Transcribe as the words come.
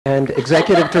and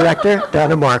Executive Director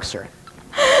Donna Markser.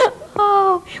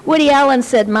 Oh, Woody Allen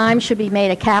said mime should be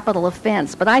made a capital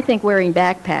offense, but I think wearing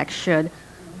backpacks should.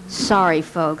 Sorry,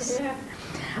 folks.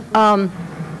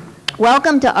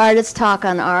 Welcome to Artist Talk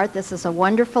on Art. This is a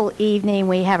wonderful evening.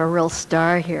 We have a real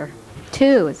star here.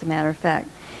 Two, as a matter of fact.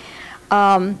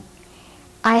 I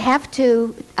have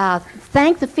to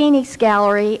thank the Phoenix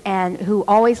Gallery, and who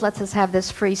always lets us have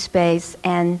this free space,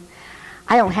 and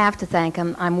I don't have to thank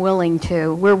them. I'm willing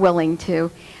to. We're willing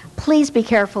to. Please be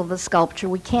careful of the sculpture.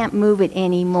 We can't move it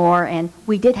anymore, and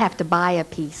we did have to buy a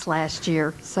piece last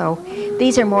year, so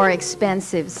these are more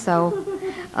expensive. So,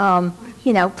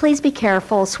 you know, please be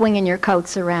careful swinging your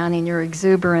coats around in your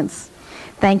exuberance.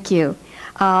 Thank you.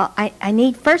 I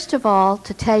need, first of all,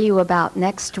 to tell you about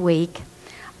next week.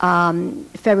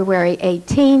 February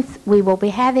 18th, we will be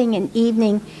having an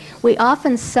evening. We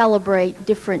often celebrate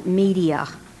different media,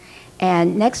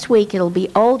 and next week it'll be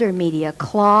older media,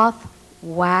 cloth,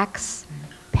 wax,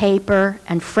 paper,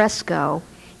 and fresco,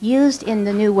 used in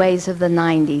the new ways of the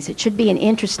 90s. It should be an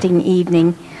interesting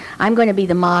evening. I'm going to be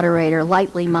the moderator,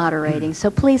 lightly moderating, so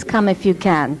please come if you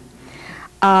can.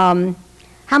 How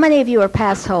many of you are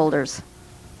pass holders?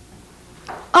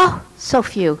 Oh, so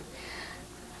few.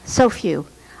 So few.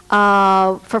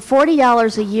 For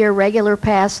 $40 a year regular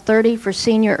pass, $30 for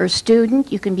senior or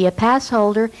student, you can be a pass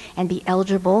holder and be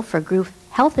eligible for group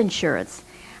health insurance.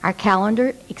 Our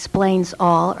calendar explains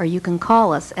all, or you can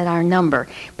call us at our number.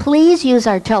 Please use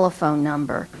our telephone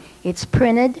number. It's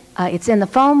printed, it's in the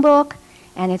phone book,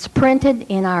 and it's printed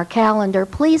in our calendar.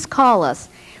 Please call us.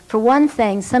 For one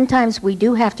thing, sometimes we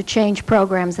do have to change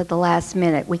programs at the last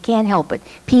minute. We can't help it.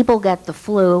 People get the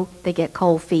flu, they get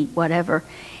cold feet, whatever.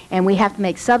 And we have to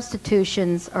make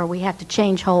substitutions, or we have to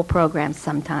change whole programs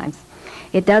sometimes.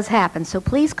 It does happen. So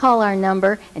please call our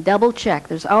number and double check.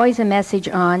 There's always a message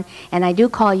on, and I do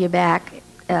call you back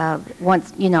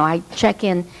once, you know, I check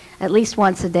in at least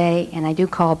once a day, and I do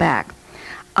call back.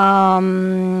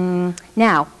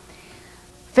 Now,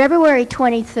 February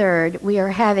 23rd, we are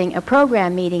having a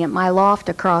program meeting at my loft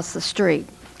across the street,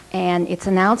 and it's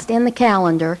announced in the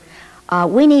calendar.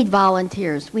 We need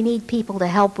volunteers. We need people to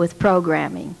help with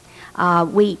programming.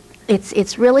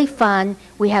 It's really fun.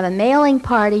 We have a mailing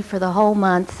party for the whole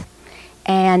month,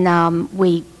 and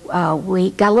we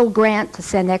got a little grant to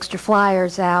send extra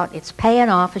flyers out. It's paying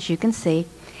off, as you can see,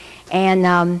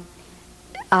 and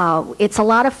it's a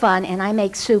lot of fun. And I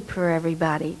make soup for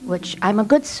everybody, which I'm a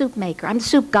good soup maker. I'm the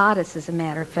soup goddess, as a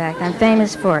matter of fact. I'm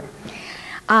famous for it.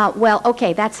 Well,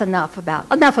 okay, that's enough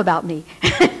about me.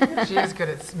 She is good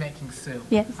at making soup.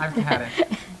 Yes. I've had it.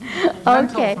 Okay.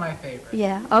 Lentil's my favorite.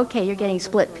 Yeah. Okay, you're getting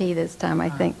split pea this time, I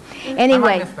think.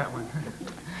 Anyway, I might miss that one.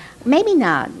 maybe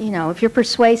not. You know, if you're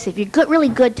persuasive, you're really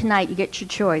good tonight. You get your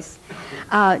choice.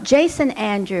 Jason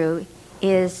Andrew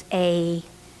is a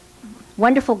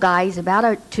wonderful guy. He's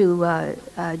about to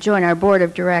join our board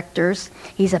of directors.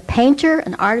 He's a painter,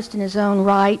 an artist in his own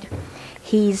right.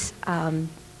 He's an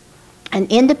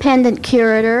independent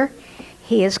curator.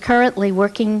 He is currently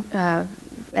working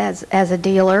as a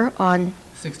dealer on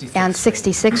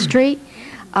 66th Street.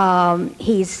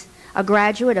 He's a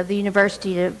graduate of the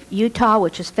University of Utah,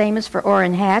 which is famous for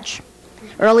Orrin Hatch,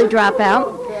 early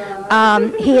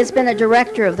dropout. He has been a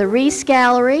director of the Reese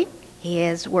Gallery. He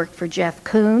has worked for Jeff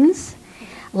Poons.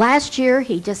 Last year,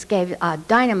 he just gave a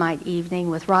dynamite evening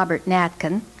with Robert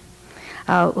Natkin,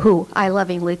 who I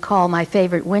lovingly call my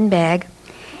favorite windbag.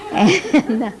 He's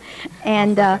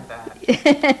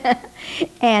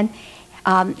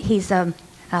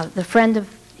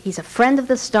he's a friend of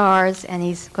the stars, and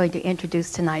he's going to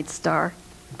introduce tonight's star.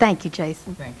 Thank you,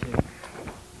 Jason. Thank you.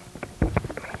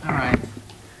 All right.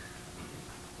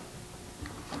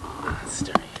 Let's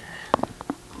start here.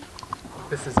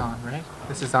 This is on, right?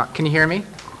 This is on. Can you hear me?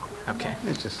 Okay.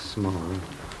 It's a small room.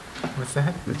 What's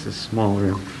that? It's a small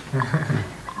room.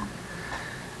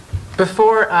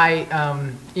 Before I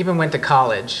even went to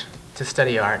college to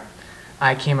study art,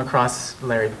 I came across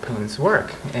Larry Poons'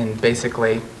 work, and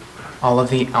basically all of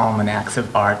the almanacs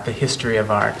of art, the history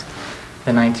of art,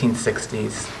 the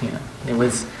 1960s. You know, it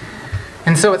was,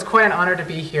 and so it's quite an honor to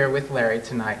be here with Larry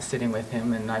tonight, sitting with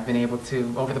him, and I've been able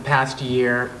to, over the past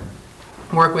year,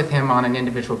 work with him on an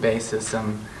individual basis.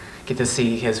 Get to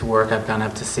see his work. I've gone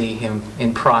up to see him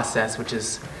in process, which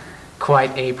is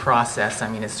quite a process. I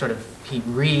mean, it's sort of, what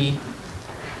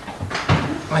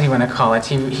do you want to call it?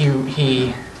 He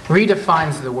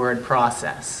redefines the word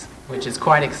process, which is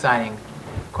quite exciting,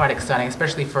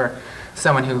 especially for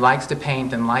someone who likes to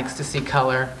paint and likes to see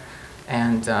color.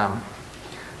 And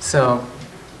so,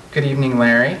 good evening,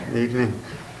 Larry. Good evening.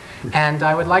 And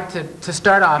I would like to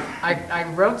start off, I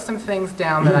wrote some things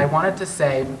down that I wanted to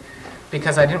say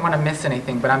because I didn't want to miss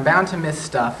anything, but I'm bound to miss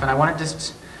stuff, and I want to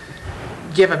just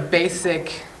give a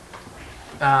basic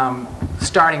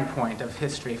starting point of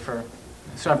history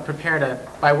so I've prepared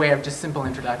by way of just simple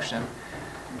introduction.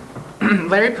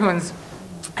 Larry Poons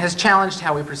has challenged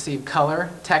how we perceive color,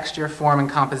 texture, form, and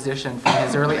composition from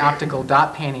his early optical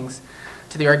dot paintings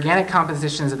to the organic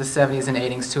compositions of the 70s and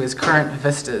 80s to his current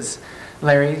vistas.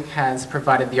 Larry has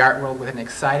provided the art world with an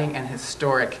exciting and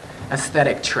historic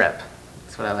aesthetic trip.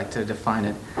 That's what I like to define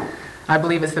it. I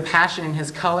believe it's the passion in his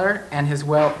color and his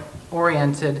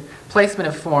well-oriented placement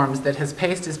of forms that has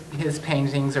paced his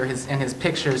paintings and his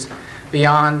pictures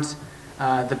beyond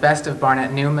the best of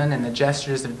Barnett Newman and the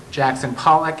gestures of Jackson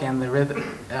Pollock and the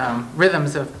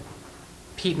rhythms of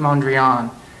Pete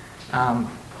Mondrian.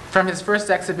 From his first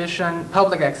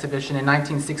public exhibition in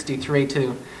 1963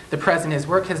 to the present, his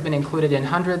work has been included in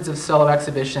hundreds of solo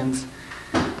exhibitions.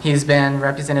 He's been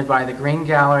represented by the Green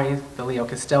Gallery, the Leo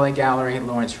Castelli Gallery,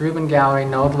 Lawrence Rubin Gallery,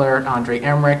 Knoedler, Andre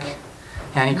Emmerich,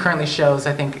 and he currently shows,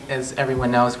 I think, as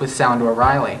everyone knows, with Salvador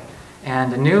Riley.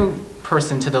 And a new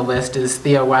person to the list is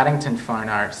Theo Waddington Fine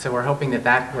Art, so we're hoping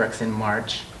that works in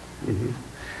March.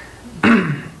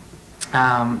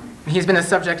 He's been the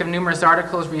subject of numerous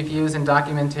articles, reviews, and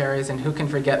documentaries, and who can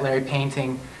forget Larry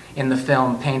painting in the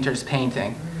film Painter's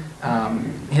Painting.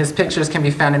 His pictures can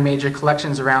be found in major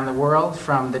collections around the world,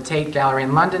 from the Tate Gallery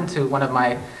in London to one of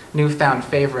my newfound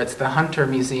favorites, the Hunter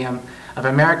Museum of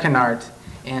American Art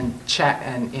in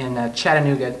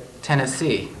Chattanooga,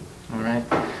 Tennessee. All right.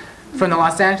 From the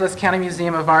Los Angeles County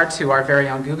Museum of Art to our very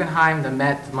own Guggenheim, the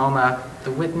Met, the MoMA,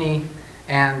 the Whitney,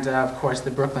 and of course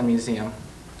the Brooklyn Museum.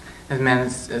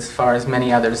 As far as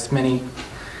many others,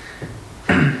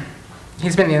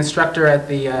 he's been the instructor at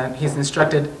he's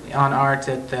instructed on art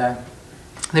at the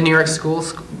New York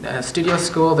Studio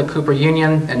School, the Cooper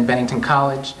Union, and Bennington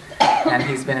College, and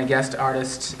he's been a guest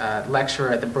artist lecturer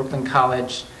at the Brooklyn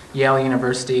College, Yale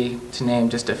University, to name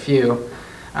just a few.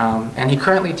 And he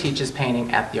currently teaches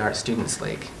painting at the Art Students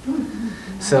League.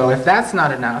 So if that's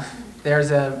not enough,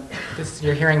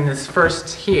 you're hearing this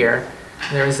first here.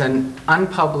 There's an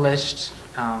unpublished,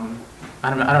 I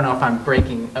don't know if I'm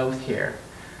breaking oath here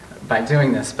by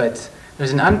doing this, but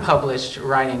there's an unpublished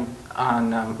writing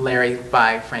on Larry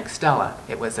by Frank Stella.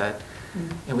 He was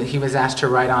asked to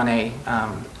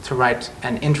write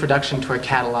an introduction to a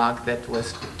catalog that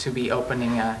was to be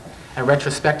opening a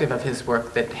retrospective of his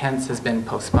work that hence has been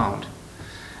postponed.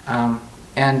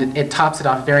 And it tops it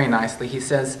off very nicely. He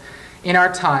says, "In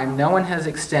our time, no one has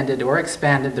extended or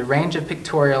expanded the range of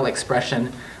pictorial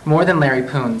expression more than Larry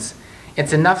Poons.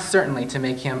 It's enough, certainly, to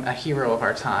make him a hero of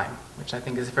our time," which I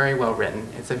think is very well written.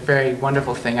 It's a very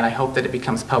wonderful thing, and I hope that it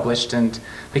becomes published and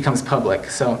becomes public.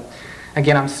 So,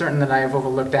 again, I'm certain that I have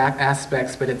overlooked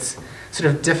aspects, but it's sort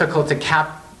of difficult to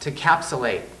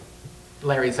capsulate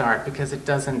Larry's art because it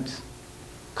doesn't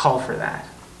call for that.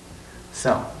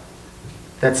 So,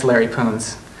 that's Larry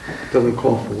Poons. Doesn't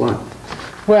call for what?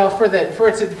 Well, for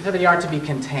the art to be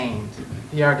contained.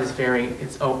 The art is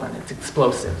it's open, it's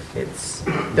explosive, it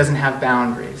doesn't have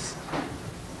boundaries.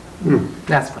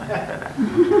 That's what I mean by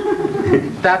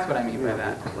that. That's what I mean by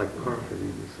that. Like carpeting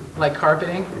or something. Like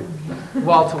carpeting?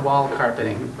 Wall-to-wall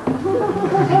carpeting.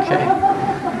 Okay.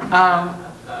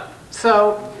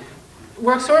 So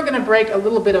we're sort of going to break a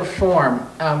little bit of form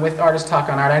with Artist Talk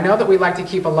on Art. I know that we like to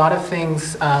keep a lot of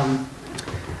things,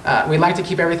 we like to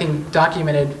keep everything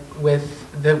documented with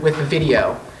the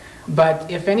video. But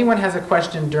if anyone has a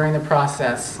question during the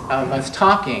process of us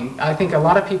talking, I think a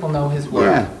lot of people know his work.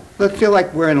 Yeah, let's feel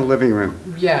like we're in a living room.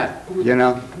 Yeah. You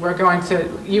know? We're going to,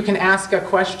 you can ask a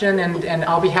question and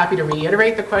I'll be happy to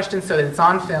reiterate the question so that it's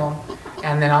on film.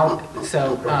 And then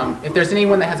if there's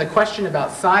anyone that has a question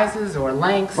about sizes or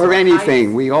lengths Or anything.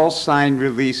 heights, We all signed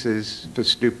releases for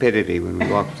stupidity when we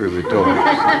walked through the door.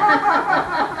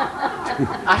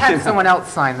 I had someone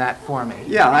else sign that for me.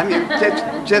 Yeah, I mean,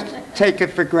 just take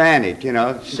it for granted, you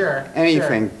know? Sure.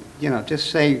 Anything, Sure. you know, just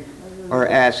say or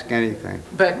ask anything.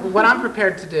 But what I'm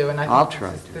prepared to do, and I I'll think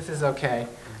try this is okay,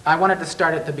 I wanted to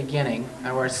start at the beginning,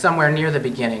 or somewhere near the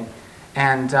beginning.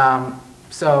 And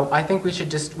so I think we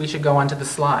should go on to the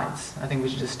slides. I think we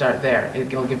should just start there.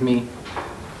 It'll give me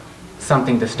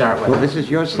something to start with. Well, this is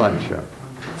your slideshow.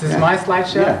 This is my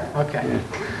slideshow? Yeah. Okay.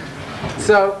 Yeah.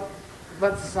 So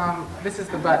let's, this is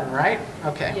the button, right?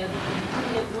 Okay. Yeah,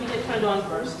 we get turned on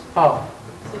first. Oh,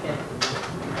 It's okay.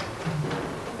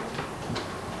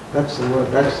 That's the word,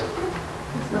 I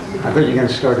thought you were going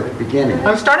to start at the beginning.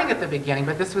 I'm starting at the beginning,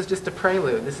 but this was just a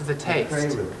prelude. This is a taste.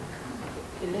 Prelude.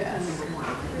 Yes.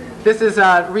 This is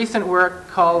a recent work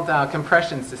called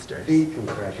Compression Sisters. The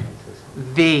compression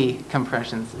system. The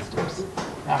Compression Sisters.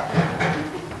 All right.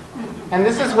 And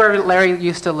this is where Larry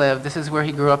used to live. This is where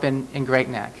he grew up in Great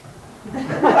Neck.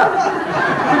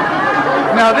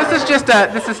 No, this is just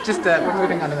a, we're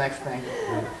moving on to the next thing.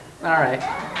 All right.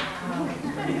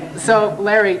 So,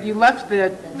 Larry, you left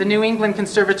the New England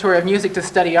Conservatory of Music to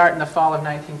study art in the fall of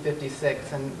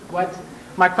 1956. And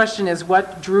my question is,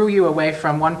 what drew you away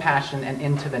from one passion and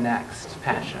into the next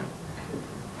passion,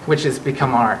 which has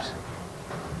become art?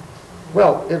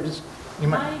 Well, it was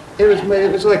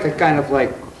like a kind of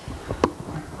like,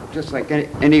 just like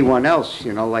anyone else,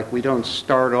 you know, like we don't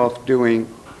start off doing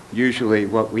usually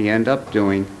what we end up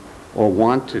doing or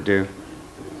want to do.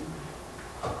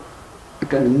 I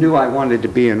kind of knew I wanted to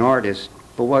be an artist,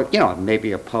 but what, you know,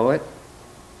 maybe a poet,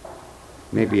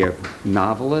 maybe a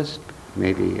novelist,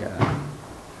 maybe a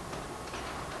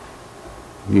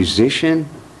musician.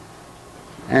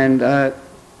 And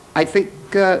I think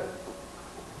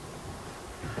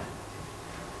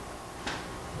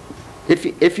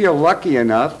if you're lucky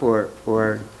enough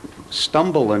or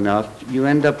stumble enough, you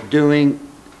end up doing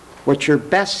what you're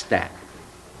best at.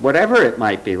 Whatever it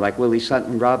might be, like Willie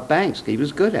Sutton robbed banks. He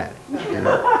was good at it. You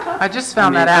know? I just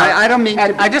found that out. I don't mean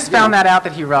to I just found that out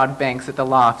that he robbed banks at the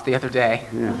loft the other day.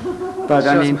 Yeah. But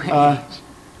I mean,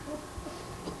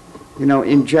 you know,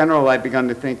 in general, I've begun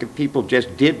to think if people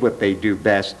just did what they do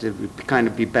best, it would kind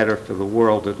of be better for the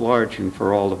world at large and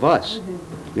for all of us,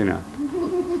 you know.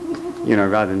 You know,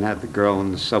 rather than have the girl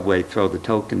in the subway throw the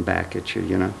token back at you,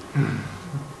 you know.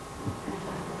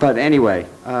 But anyway,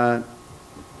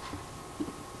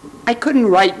 I couldn't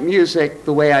write music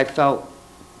the way I felt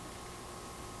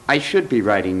I should be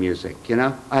writing music, you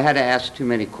know. I had to ask too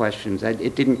many questions.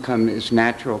 It didn't come as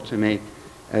natural to me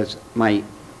as my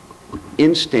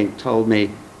instinct told me,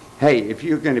 hey, if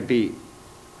you're going to be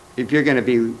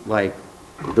like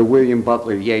the William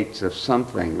Butler Yeats of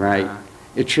something, right?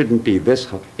 It shouldn't be this.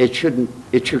 It should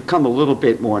come a little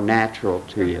bit more natural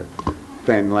to you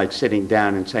than like sitting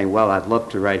down and saying, well, I'd love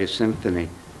to write a symphony,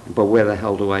 but where the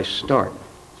hell do I start?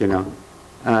 You know,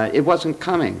 it wasn't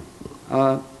coming.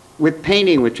 With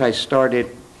painting, which I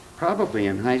started probably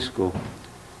in high school,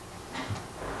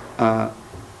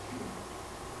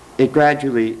 it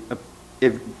gradually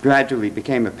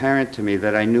became apparent to me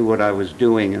that I knew what I was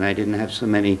doing and I didn't have so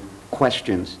many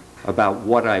questions about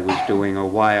what I was doing or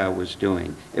why I was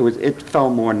doing. It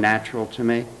felt more natural to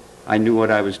me. I knew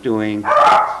what I was doing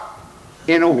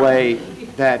in a way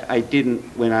that I didn't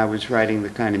when I was writing the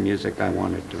kind of music I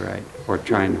wanted to write or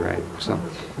trying to write. So,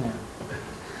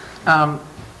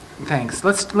 thanks.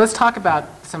 Let's talk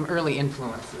about some early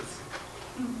influences.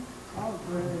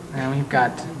 And we've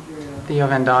got Theo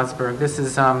van Doesburg. This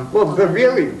is well, the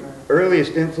really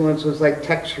earliest influence was like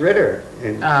Tex Ritter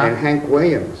and Hank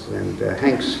Williams and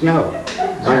Hank Snow.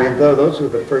 I mean, those were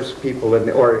the first people,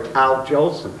 or Al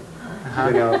Jolson.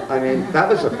 You know, I mean, that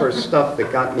was the first stuff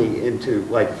that got me into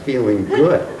like feeling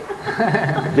good.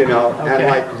 You know, and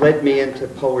like led me into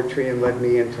poetry and led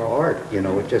me into art. You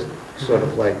know, it just sort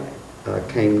of like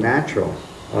came natural.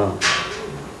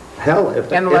 Hell,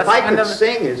 if I could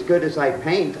sing as good as I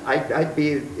paint, I'd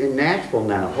be in Nashville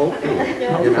now, hopefully.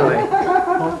 You know?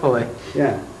 Hopefully.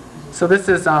 Yeah. So this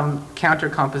is counter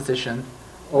composition.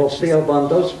 Oh, Theo van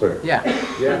Doesburg. Yeah.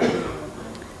 Yeah.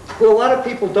 Well, a lot of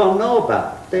people don't know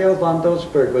about it. Theo van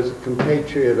Doesburg was a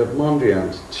compatriot of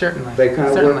Mondrian's. Certainly. They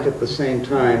kind of worked at the same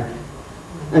time.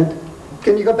 And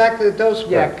can you go back to the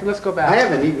Doesburg? Yeah, let's go back.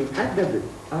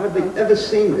 I've hardly ever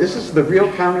seen this. Is the real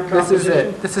counter composition? This is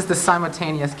it. This is the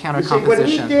simultaneous counter See,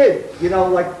 composition. what he did, you know,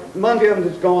 like Mondrian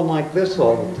was going like this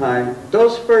all the time.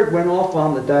 Doesburg went off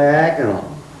on the diagonal,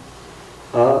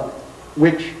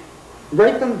 which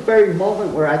right from the very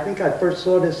moment where I think I first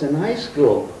saw this in high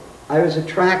school, I was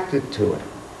attracted to it.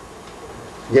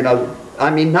 You know, I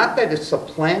mean, not that it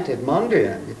supplanted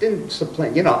Mondrian. It didn't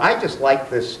supplant, you know, I just like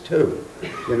this too,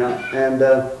 you know. And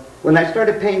when I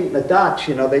started painting the dots,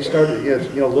 you know, they started,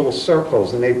 you know, little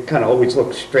circles, and they kind of always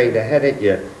look straight ahead at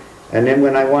you. And then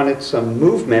when I wanted some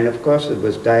movement, of course it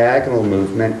was diagonal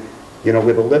movement, you know,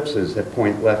 with ellipses that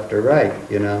point left or right,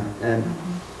 you know. And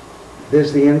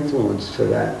there's the influence to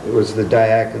that. It was the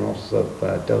diagonals of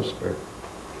Doesburg.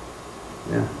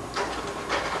 Yeah.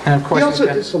 And of course, he also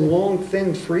did some long,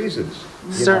 thin friezes.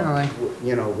 Certainly.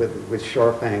 You know, with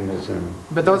sharp angles in them.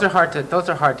 But those are hard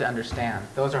to understand.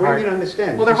 Those are What hard. do you mean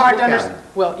understand? Well, they're Just hard to look at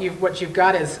understand. Well, what you've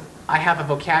got is I have a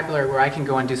vocabulary where I can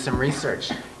go and do some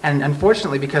research. And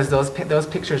unfortunately, because those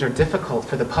pictures are difficult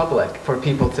for the public, for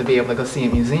people to be able to go see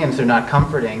in museums, they're not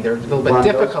comforting. They're a little bit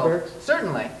difficult. Doesburg?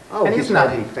 Certainly. Oh, and he's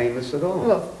not famous at all.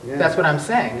 Well, yeah. that's what I'm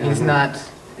saying. Yeah, He's not.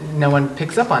 no one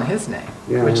picks up on his name,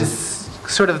 Yeah. which is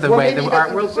sort of the way the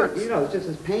art world works. You know, it's just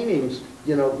his paintings,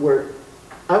 you know,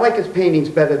 I like his paintings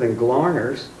better than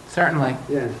Glarner's. Certainly.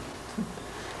 Yeah.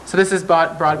 So this is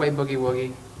Broadway Boogie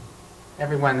Woogie.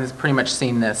 Everyone has pretty much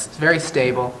seen this. It's very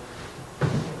stable,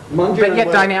 but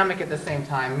yet dynamic at the same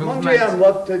time. Mondrian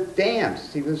loved to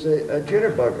dance. He was a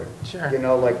jitterbugger, Sure. you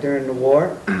know, like during the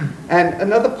war. And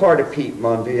another part of Pete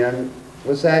Mondrian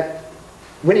was that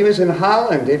when he was in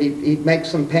Holland and he'd make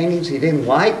some paintings he didn't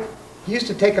like, he used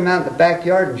to take them out in the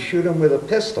backyard and shoot them with a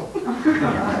pistol.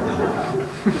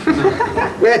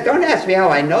 Well, don't ask me how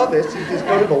I know this. You just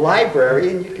go to the library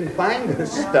and you can find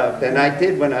this stuff. And I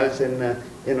did when I was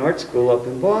in art school up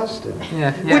in Boston.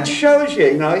 Yeah. Which shows you,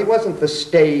 you know, he wasn't the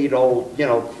staid old, you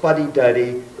know,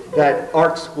 fuddy-duddy that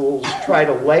art schools try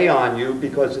to lay on you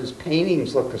because his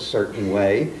paintings look a certain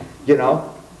way, you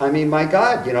know. I mean, my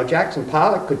God, you know, Jackson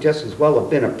Pollock could just as well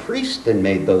have been a priest and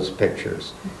made those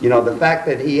pictures. You know, the fact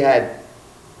that he had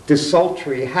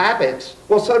desultory habits,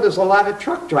 well, so does a lot of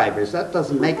truck drivers. That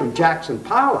doesn't make him Jackson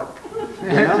Pollock, you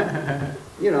know.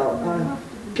 You know,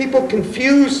 people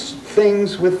confuse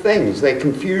things with things. They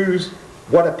confuse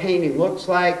what a painting looks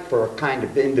like for a kind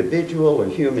of individual or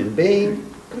human being.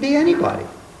 It can be anybody.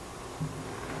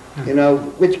 You know,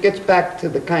 which gets back to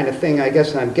the kind of thing I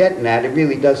guess I'm getting at. It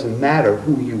really doesn't matter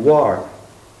who you are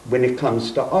when it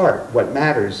comes to art. What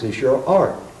matters is your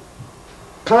art.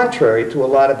 Contrary to a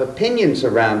lot of opinions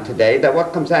around today, that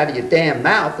what comes out of your damn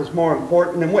mouth is more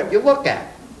important than what you look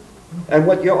at and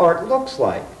what your art looks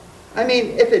like. I mean,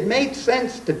 if it made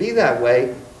sense to be that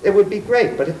way, it would be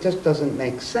great, but it just doesn't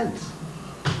make sense.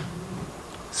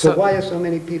 So why are so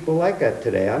many people like that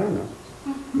today? I don't know.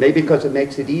 Maybe because it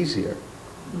makes it easier.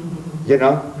 You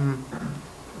know?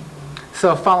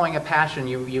 So following a passion,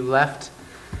 you left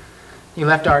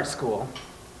art school,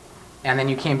 and then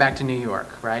you came back to New York,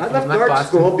 right? I You left art Boston.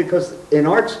 school because in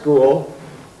art school,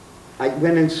 I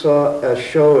went and saw a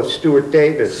show of Stuart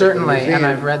Davis. Certainly, at the museum, and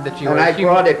I've read that you and were... I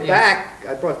brought it yes. back.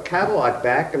 I brought the catalog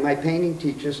back, and my painting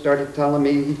teacher started telling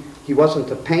me he wasn't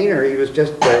a painter. He was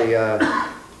just A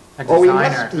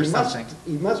designer or something.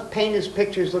 He must paint his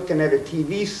pictures looking at a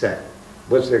TV set.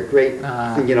 Was their great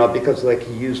thing, you know, because like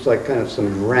he used like kind of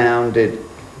some rounded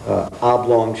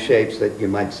oblong shapes that you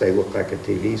might say look like a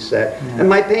TV set. Yeah. And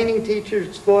my painting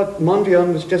teachers thought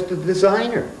Mondrian was just a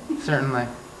designer. Certainly.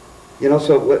 You know,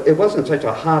 so it wasn't such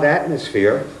a hot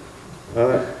atmosphere.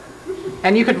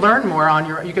 And you could learn more on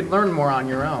your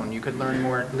own. You could learn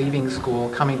more leaving school,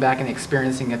 coming back and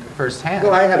experiencing it firsthand.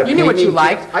 Well, I had a You knew what you painting-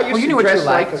 liked. I used you to knew what you dress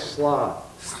like liked. a slob.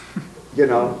 You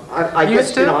know, I You guess,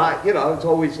 used to? you know, it's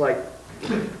always like,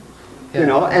 Yeah. you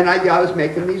know, and I was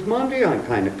making these Mondrian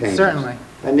kind of paintings. Certainly.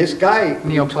 And this guy who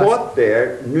Neoplastic. taught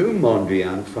there knew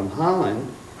Mondrian from Holland.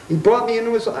 He brought me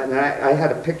into his, and I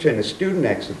had a picture in a student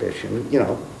exhibition, you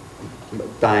know,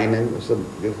 diamond, was a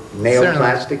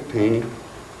neoplastic painting.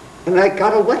 And I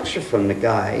got a lecture from the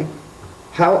guy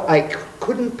how I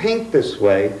couldn't paint this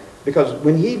way, because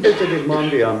when he visited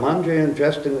Mondrian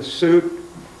dressed in a suit,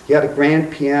 he had a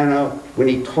grand piano. When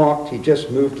he talked, he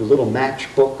just moved a little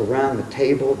matchbook around the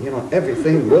table. You know,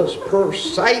 everything was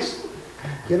precise.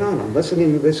 You know, and I'm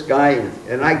listening to this guy,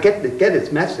 and I get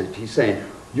his message. He's saying,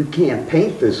 you can't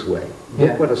paint this way. Look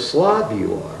Yeah. what a slob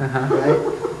you are, right?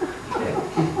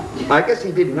 I guess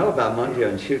he didn't know about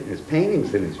Mondrian shooting his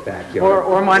paintings in his backyard.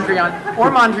 Or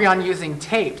Mondrian using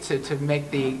tape to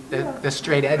make the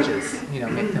straight edges, you know,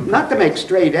 make them... Not to make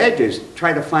straight edges,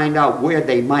 try to find out where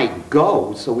they might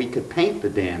go so we could paint the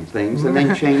damn things and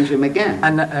then change them again.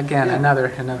 Again, Yeah.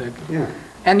 another... Yeah.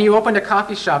 And you opened a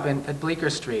coffee shop at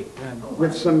Bleecker Street.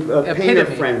 With some painter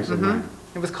friends of mine.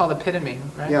 It was called Epitome,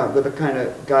 right? Yeah, with a kind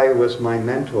of guy who was my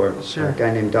mentor. Sure. A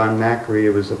guy named Don Macri,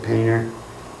 who was a painter,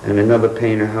 and another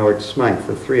painter, Howard Smythe,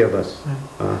 the three of us.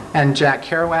 And Jack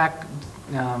Kerouac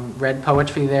read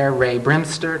poetry there, Ray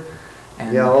Brimster.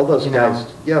 And, Yeah, all those you know, guys.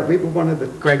 Yeah, we were one of the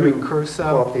Gregory two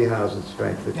Crusoe. coffee houses,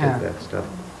 right, that Yeah. did that stuff.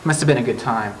 Must have been a good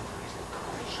time.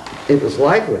 It was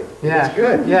lively. Yeah. It was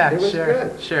good. Yeah, it was sure,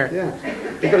 good. sure. Yeah,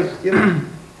 because, you know,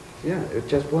 yeah, it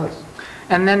just was.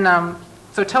 And then,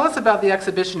 so tell us about the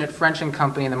exhibition at French and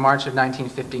Company in the March of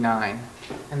 1959.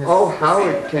 And this, Oh,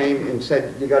 Howard came and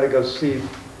said, you got to go see,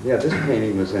 yeah, this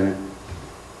painting was in it.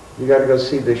 You got to go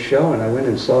see this show, and I went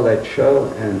and saw that show,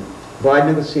 and, well, I'd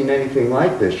never seen anything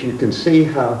like this. You can see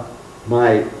how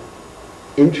my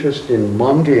interest in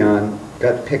Mondrian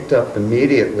got picked up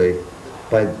immediately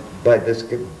by this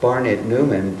Barnett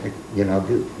Newman, you know,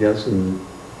 there's some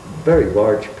very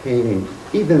large painting,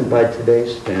 even by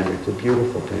today's standards, a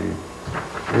beautiful painting.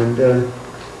 And,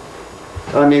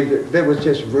 I mean, there was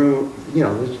just room, you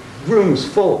know, there's rooms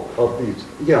full of these,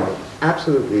 you know,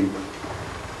 absolutely,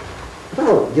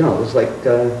 well, you know, it was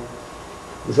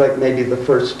like maybe the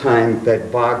first time that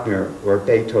Wagner or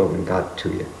Beethoven got to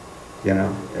you, you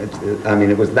know. I mean,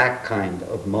 it was that kind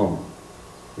of moment,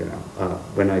 you know,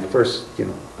 when I first, you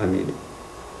know, I mean,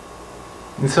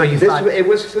 And so you thought... it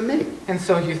was for me. And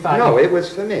so you thought... No, it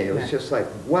was for me. It was Yeah. just like,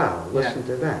 wow, listen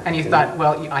Yeah. to that. And you know? thought,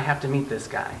 well, I have to meet this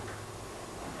guy.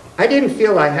 I didn't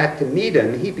feel I had to meet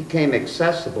him. He became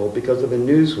accessible because of a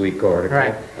Newsweek article.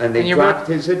 Right. And they And you dropped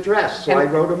wrote- his address, so and- I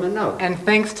wrote him a note. And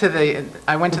thanks to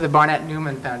I went to the Barnett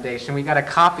Newman Foundation. We got a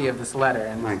copy of this letter.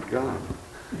 And My God.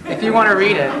 if you want to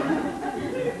read it,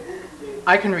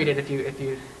 I can read it if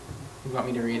you want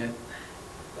me to read it.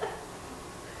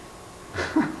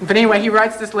 But anyway, he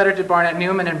writes this letter to Barnett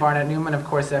Newman, and Barnett Newman, of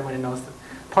course, everyone knows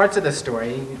parts of the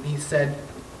story. He said,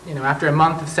 you know, after a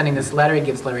month of sending this letter, he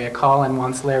gives Larry a call and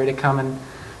wants Larry to come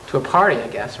to a party, I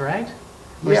guess, right?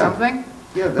 Or Yeah. something?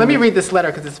 Yeah, Let me read this letter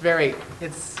because it's very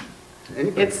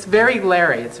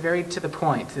Larry. It's very to the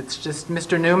point. It's just,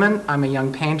 Mr. Newman, I'm a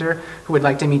young painter who would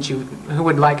like to meet you, who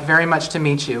would like very much to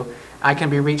meet you. I can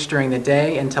be reached during the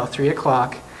day until 3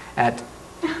 o'clock at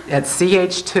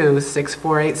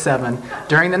CH2-6487,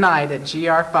 during the night at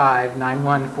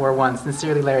GR5-9141.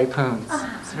 Sincerely, Larry Poons.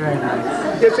 It's very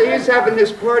nice. Yeah, so he was having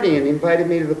this party, and he invited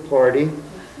me to the party,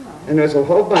 and there was a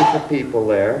whole bunch of people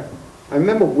there. I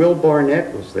remember Will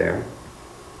Barnett was there,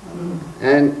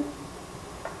 and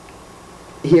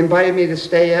he invited me to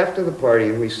stay after the party,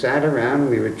 and we sat around, and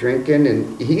we were drinking,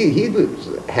 and he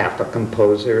was half a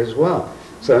composer as well.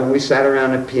 So we sat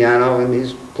around a piano, and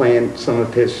he's playing some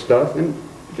of his stuff, and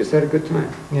we just had a good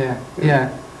time. Yeah.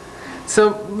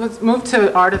 So let's move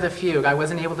to Art of the Fugue. I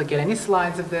wasn't able to get any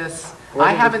slides of this.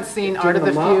 I haven't seen Art of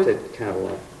the Fugue.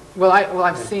 Catalog. Well,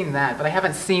 I've seen that, but I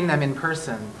haven't seen them in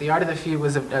person. The Art of the Fugue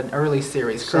was an early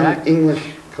series, correct? Some English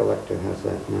collector has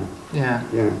that now. Yeah.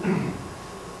 Yeah.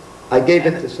 I gave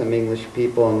it to some English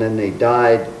people, and then they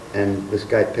died, and this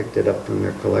guy picked it up from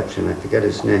their collection. I forget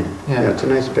his name. Yeah. It's a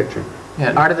nice picture.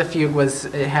 Yeah, Art of the Fugue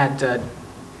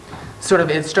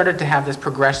it started to have this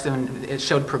progression. It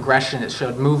showed progression. It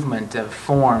showed movement of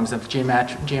forms, of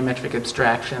geometric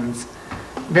abstractions.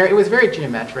 It was very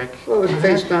geometric. Well, it was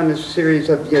based on a series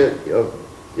of,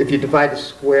 if you divide a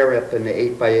square up into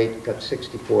 8 by 8, you've got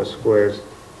 64 squares.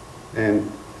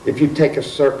 And if you take a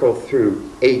circle through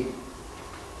 8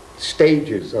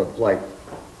 stages of like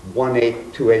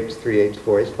 1/8, 2/8, 3/8,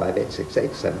 4/8, 5/8,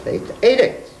 6/8, 7/8,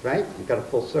 8/8, right? You've got a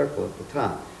full circle at the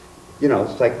top. You know,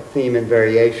 it's like a theme and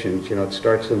variations. You know, it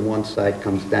starts on one side,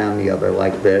 comes down the other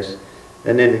like this,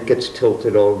 and then it gets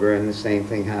tilted over, and the same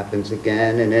thing happens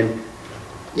again, and then,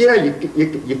 you know,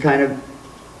 you kind of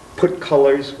put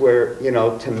colors where, you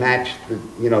know, to match the,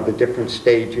 you know, the different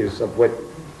stages of what,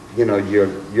 you know,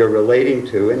 you're relating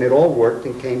to, and it all worked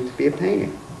and came to be a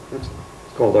painting. It's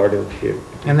called Art of the Fugue.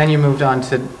 And then you moved on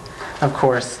to, of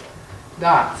course,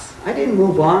 dots. I didn't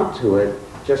move on to it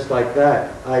just like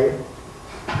that. I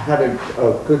had a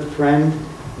good friend,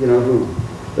 you know, who,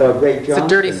 Ray Johnson. It's a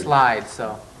dirty slide,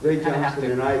 so. Ray kinda have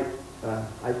Johnson to- and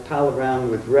I pal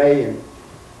around with Ray, and,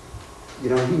 you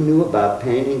know, he knew about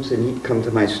paintings, and he'd come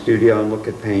to my studio and look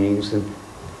at paintings, and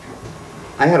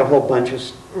I had a whole bunch of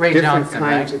Ray different Johnson,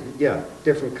 kinds right? of, yeah,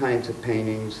 different kinds of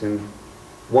paintings, and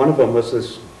one of them was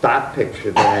this dot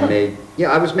picture that I made.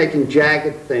 Yeah, I was making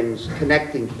jagged things,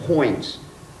 connecting points.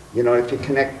 You know,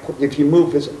 if you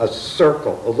move a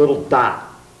circle, a little dot,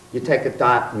 you take a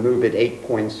dot and move it 8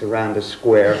 points around a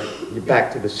square, you're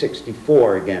back to the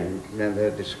 64 again, that I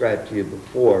described to you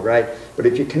before, right? But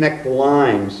if you connect the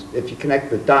lines, if you connect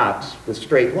the dots, the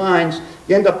straight lines,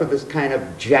 you end up with this kind of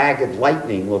jagged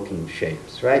lightning-looking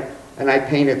shapes, right? And I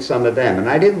painted some of them, and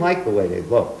I didn't like the way they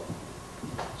looked.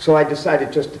 So I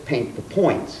decided just to paint the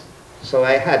points. So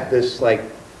I had this, like,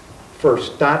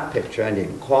 first dot picture, I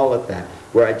didn't call it that,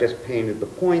 where I just painted the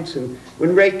points, and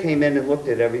when Ray came in and looked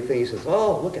at everything, he says,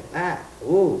 "Oh, look at that,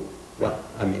 ooh." Well,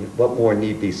 I mean, what more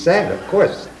need be said? Of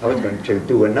course, I was going to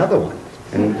do another one,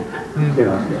 and, you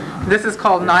know. This is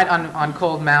called Night on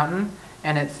Cold Mountain,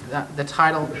 and it's the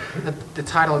title,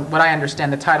 what I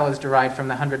understand, the title is derived from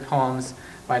the 100 Poems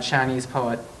by Chinese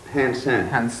poet Han San,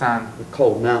 Han San. the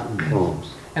Cold Mountain poems.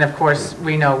 And of course,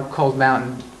 we know Cold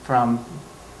Mountain from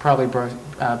probably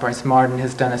Bryce Martin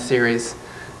has done a series,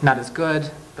 not as good,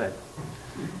 but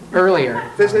earlier.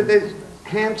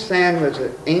 Han San was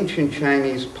an ancient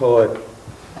Chinese poet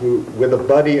who, with a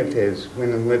buddy of his,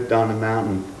 went and lived on a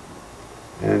mountain.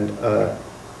 And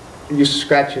you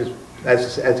scratch his,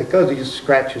 as it goes, he just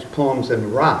scratch his poems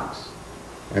in rocks.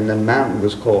 And the mountain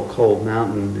was called Cold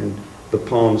Mountain, and the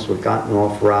poems were gotten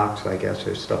off rocks, I guess,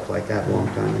 or stuff like that a long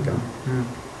time ago.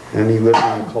 And he lived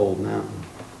on Cold Mountain.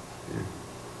 Yeah.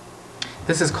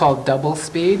 This is called double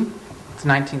speed. It's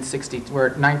 1960. We're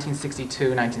at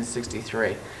 1962,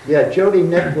 1963. Yeah, Jody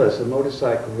Nicholas, a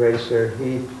motorcycle racer,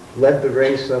 he led the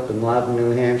race up in Loudon,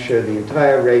 New Hampshire, the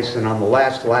entire race, and on the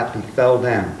last lap he fell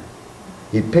down.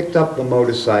 He picked up the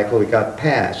motorcycle, he got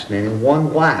passed, and in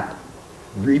one lap,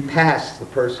 repassed the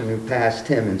person who passed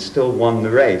him and still won the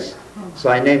race. So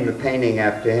I named the painting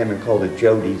after him and called it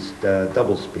Jody's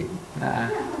Double Speed. Yeah.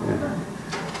 Yeah.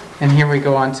 And here we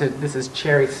go on to, this is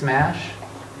Cherry Smash.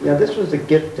 Yeah, this was a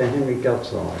gift to Henry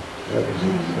Gutzall. That was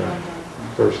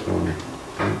his first owner.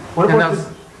 And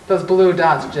those blue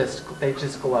dots they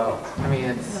just glow. I mean,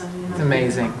 it's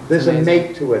amazing. There's amazing. a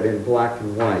mate to it in black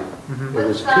and white. It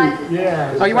was two.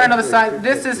 Yeah. Oh, you want to know the size?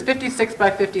 This is 56 by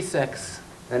 56.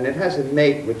 And it has a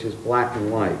mate which is black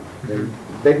and white.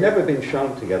 They've never been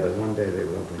shown together. One day they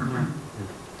will be.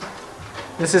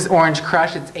 This is Orange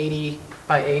Crush. It's 80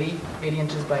 by 80, 80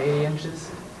 inches by 80 inches.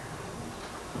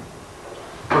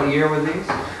 What year were these?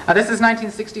 This is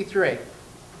 1963.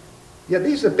 Yeah,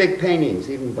 these are big paintings,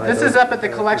 even by This those- is up at the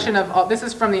collection of, this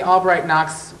is from the Albright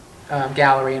Knox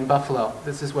Gallery in Buffalo.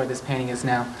 This is where this painting is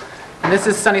now. And this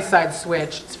is Sunnyside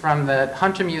Switch. It's from the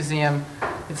Hunter Museum.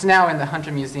 It's now in the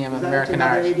Hunter Museum of American Is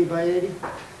that Art. 80 by 80?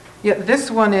 Yeah,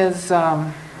 this one is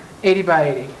 80 by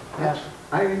 80. Yeah.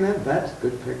 I remember, that's a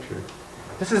good picture.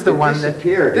 This is the It one that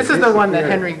disappeared. this It is the one that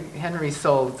disappeared. Henry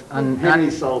sold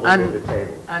Henry sold it at the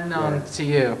table. unknown Yeah. to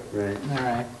you. Right. All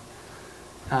right.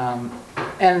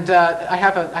 I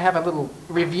have a little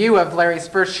review of Larry's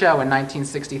first show in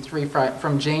 1963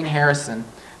 from Jane Harrison.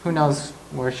 Who knows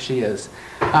where she is?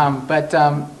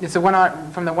 It's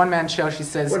from the one-man show. She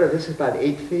says What are this, about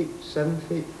 8 feet, 7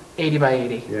 feet? 80 by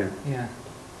 80. Yeah. Yeah.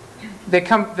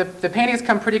 The paintings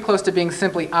come pretty close to being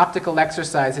simply optical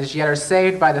exercises, yet are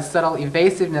saved by the subtle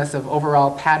evasiveness of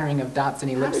overall patterning of dots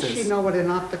and How ellipses. does she know what an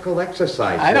optical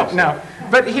exercise is? I don't know.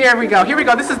 But here we go. Here we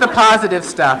go. This is the positive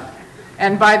stuff.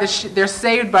 And they're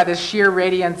saved by the sheer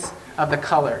radiance of the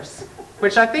colors,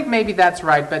 which I think maybe that's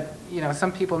right, but you know,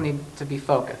 some people need to be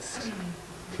focused.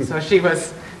 So she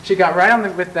got right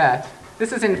on with that.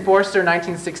 This is in Forster,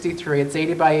 1963. It's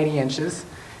 80 by 80 inches.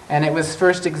 And it was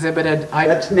first exhibited.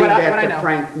 That's named what I after know.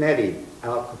 Frank Nettie,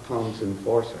 Al Capone's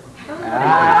enforcer.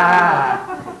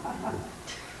 Ah.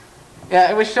 Yeah,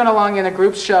 it was shown along in a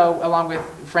group show along with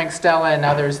Frank Stella and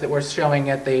others that were showing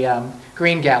at the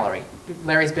Green Gallery.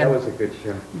 Larry's That was a good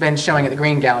show. been showing at the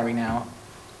Green Gallery now.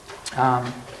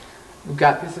 We've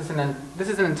got this is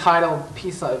an entitled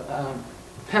piece of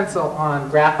pencil on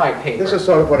graphite paper. This is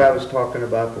sort of what I was talking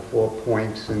about before,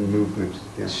 points and movements.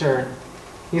 Yeah. Sure.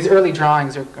 These early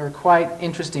drawings are quite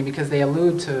interesting because they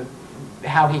allude to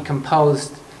how he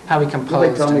composed. Well, they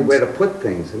told me and- where to put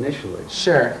things initially.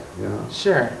 Sure. You know?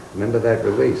 Sure. Remember that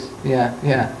release? Yeah,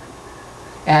 yeah.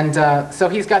 And so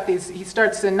he's got these, he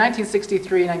starts in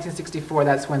 1963, 1964,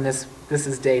 that's when this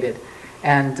is dated.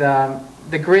 And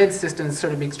the grid systems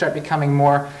sort of start becoming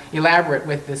more elaborate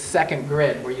with this second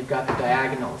grid where you've got the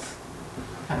diagonals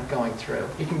kind of going through.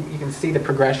 You can see the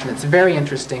progression. It's very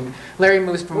interesting. Larry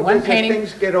moves from one painting.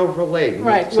 Things get overlaid. and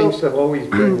Right, It seems to have always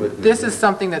been with me. This is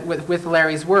something that with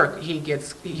Larry's work,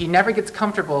 he never gets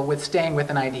comfortable with staying with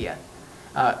an idea.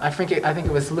 I think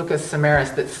it was Lucas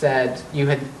Samaras that said, you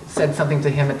had said something to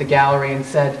him at the gallery and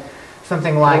said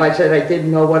something like, Well, I said I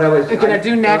didn't know what I was going to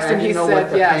do next, and he didn't know what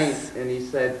said, to yes. paint. And he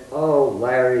said, oh,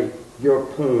 Larry, you're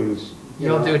Poons.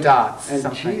 You'll do dots. And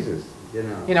something. Jesus, you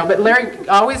know. You know, but Larry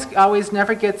always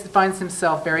never finds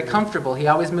himself very comfortable. He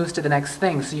always moves to the next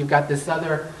thing. So you've got this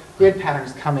other grid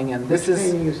patterns coming in. Which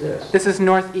painting is this? This is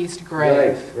Northeast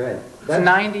Grave. Right. It's That's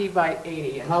 90 by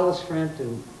 80. Hollis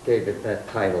Frampton gave it that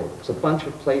title. It's a bunch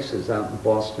of places out in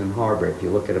Boston Harbor, if you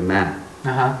look at a map.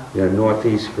 Uh-huh. Yeah,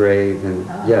 Northeast Grave, and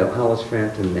yeah, Hollis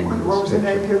Frampton named this What was the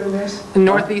picture. name given this?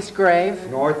 Northeast Grave.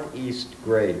 Northeast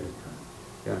Grave.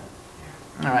 Yeah.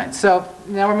 All right, so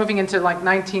now we're moving into like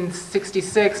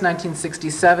 1966,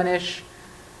 1967-ish.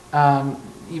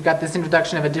 You've got this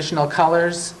introduction of additional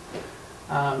colors.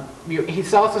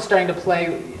 He's also starting to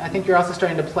play, I think you're also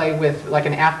starting to play with like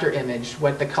an after image,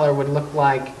 what the color would look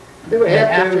like. There were in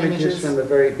after images from the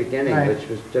very beginning, Right. which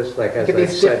was just like, as Look at I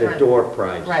these said, a different- door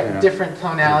prize. Right, you know. different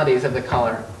tonalities of the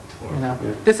color. You know.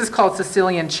 Yeah. This is called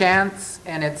Sicilian Chants,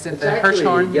 and it's at It's the actually a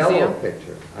Hirshhorn yellow Museum.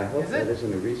 picture. I hope Is that it?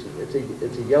 isn't a recent.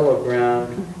 It's a yellow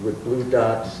ground with blue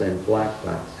dots and black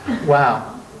dots.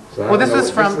 Wow. So I Well, don't this know,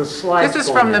 is from the slide's this is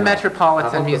going from the out. I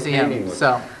Metropolitan hope the Museum. painting was-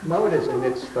 So, No, it isn't.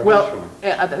 It's the well,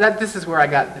 Hirshhorn. this is where I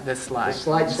got this slide. The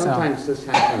slide, So- sometimes this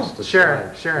happens to Sure,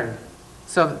 slides. sure.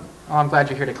 So, I'm glad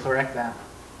you're here to correct that.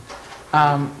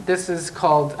 This is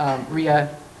called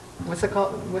what's it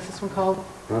called? What's this one called?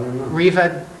 I don't know.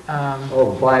 Riva.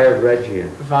 Oh, Via Regia.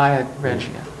 Via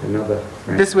Regia. Another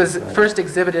French This was site. first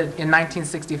exhibited in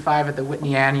 1965 at the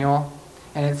Whitney Annual,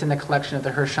 and it's in the collection of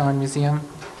the Hirshhorn Museum.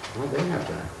 Oh, they have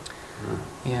that.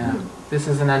 Yeah, this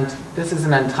is an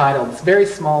untitled. It's a very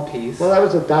small piece. Well, that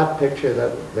was a dot picture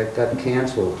that got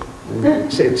canceled. And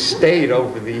it stayed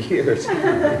over the years.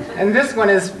 And this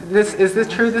one is this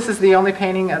true? This is the only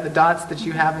painting of the dots that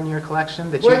you have in your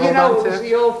collection that you Well, hold you know, on it was to?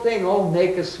 the old thing,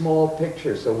 make a small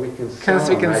picture so we can sell it. Because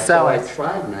we can sell it. I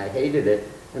tried and I hated it,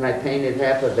 and I painted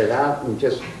half of it out and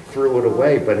just threw it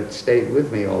away, but it stayed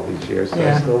with me all these years, so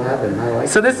Yeah. I still have it, and I like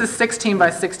it. So this is 16 by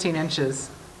 16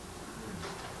 inches.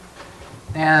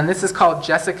 And this is called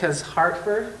Jessica's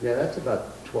Hartford. Yeah, that's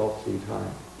about 12 feet high.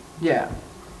 Yeah.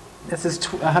 This is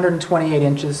 128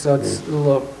 inches, so it's a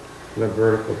little... The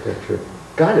vertical picture.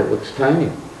 God, it looks tiny.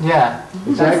 Yeah.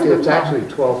 It's actually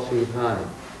 12 feet high.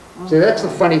 See, that's the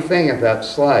funny thing about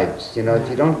slides. You know, if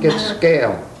you don't get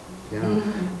scale, you know,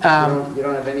 you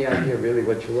don't have any idea really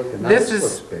what you're looking at. This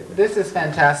is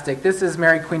fantastic. This is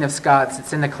Mary Queen of Scots.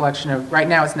 It's in the collection of, right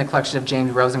now it's in the collection of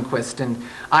James Rosenquist, and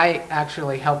I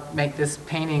actually helped make this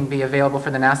painting be available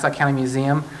for the Nassau County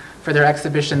Museum for their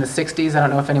exhibition in the 60s. I don't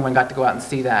know if anyone got to go out and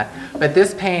see that. But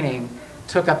this painting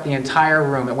took up the entire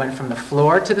room. It went from the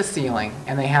floor to the ceiling,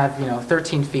 and they have,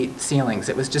 13 feet ceilings.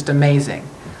 It was just amazing.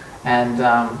 And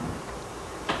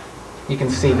you can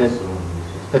see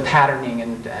the patterning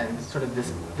and sort of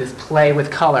this play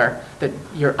with color that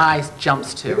your eye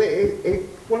jumps to.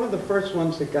 One of the first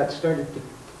ones that started to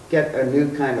get a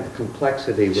new kind of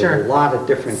complexity with Sure. a lot of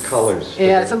different colors.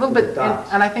 Yeah, it's a little bit, dots.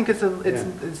 and I think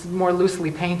it's more loosely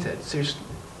painted. So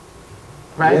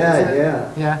right? Yeah, Isn't it?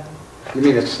 yeah. Yeah. You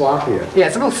mean it's sloppier? Yeah,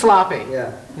 it's a little sloppy.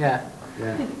 Yeah, Yeah.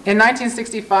 yeah. In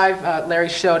 1965, Larry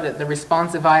showed at the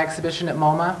Responsive Eye exhibition at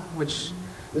MoMA, This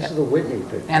is a Whitney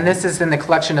picture. and this is in the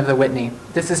collection of the Whitney.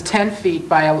 This is 10 feet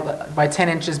by 10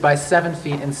 inches by 7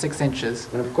 feet and 6 inches.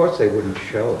 And of course they wouldn't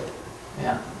show it.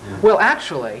 Yeah. Well,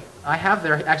 actually, I have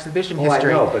their exhibition Oh, I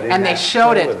history, know, but in and they that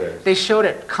showed show it. there's- They showed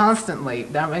it constantly.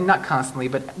 I mean, not constantly,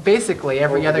 but basically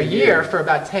every Over other the year years. for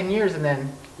about 10 years, and then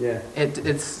Yeah.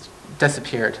 it's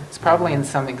disappeared. It's probably in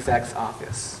some exec's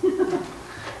office.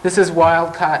 This is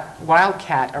Wildcat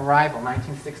Arrival,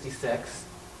 1966.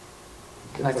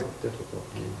 Nice. Difficult.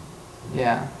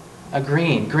 Yeah, a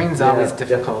green. Green's Yeah, always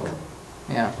difficult.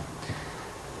 Yeah.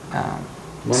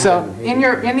 One So of them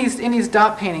hated in these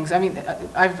dot paintings, I mean,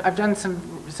 I've done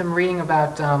some reading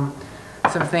about some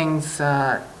things.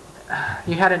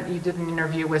 You did an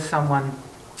interview with someone.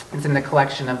 It's in the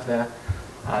collection of the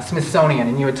Smithsonian,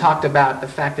 and you had talked about the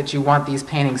fact that you want these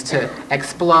paintings to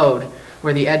explode,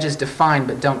 where the edges define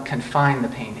but don't confine the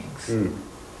paintings.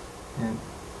 Yeah.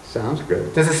 Sounds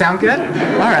good. Does it sound good?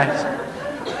 All right.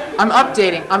 I'm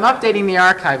updating the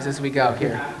archives as we go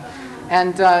here.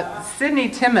 And Sidney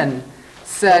Timmon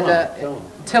said,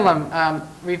 Tillum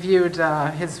reviewed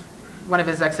one of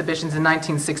his exhibitions in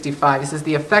 1965. He says,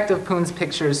 the effect of Poons'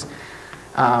 pictures,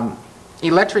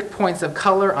 electric points of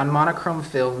color on monochrome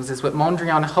films, is what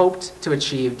Mondrian hoped to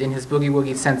achieve in his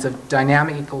boogie-woogie sense of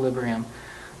dynamic equilibrium.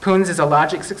 Poons is a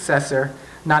logic successor,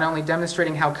 not only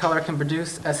demonstrating how color can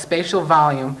produce a spatial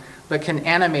volume, but can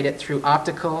animate it through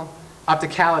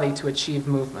opticality to achieve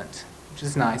movement, which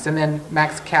is nice. And then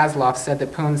Max Kasloff said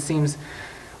that Poons seems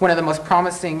one of the most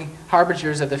promising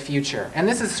harbingers of the future. And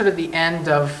this is sort of the end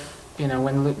of,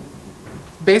 when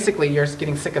basically you're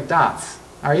getting sick of dots.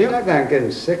 Are you? I'm not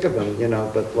getting sick of them,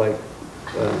 but like...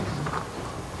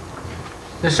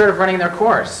 They're sort of running their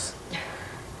course,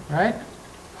 right?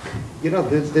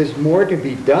 There's more to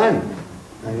be done.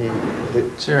 I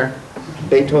mean, Sure.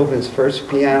 Beethoven's first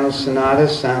piano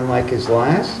sonatas sound like his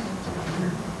last.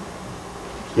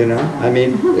 I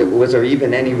mean, was there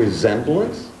even any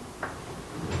resemblance?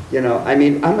 I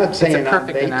mean, I'm not saying I'm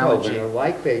perfect Beethoven analogy. or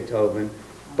like Beethoven,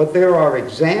 but there are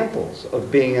examples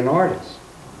of being an artist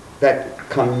that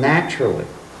come naturally.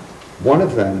 One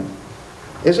of them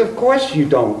is, of course, you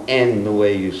don't end the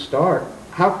way you start.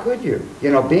 How could you?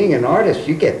 Being an artist,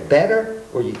 you get better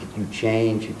or you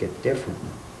change, you get different.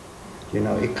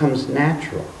 It comes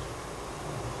natural.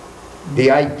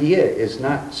 The idea is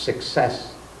not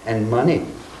success and money,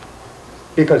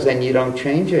 because then you don't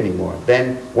change anymore.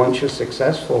 Then once you're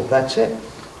successful, that's it.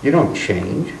 You don't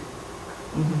change.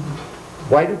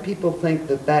 Why do people think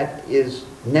that is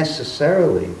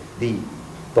necessarily the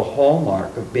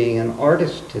hallmark of being an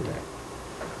artist today?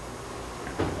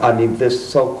 I mean, this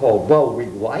so-called, well, we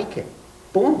like it.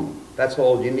 Boom. That's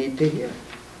all you need to hear.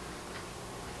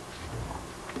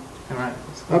 All right.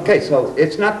 Okay, so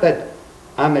it's not that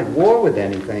I'm at war with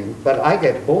anything, but I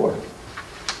get bored.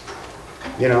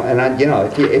 You know, and I, you know,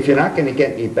 if you're not going to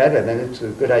get any better, then it's a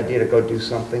good idea to go do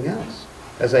something else.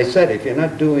 As I said, if you're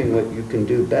not doing what you can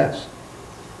do best,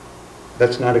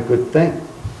 that's not a good thing.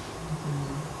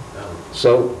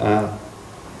 So,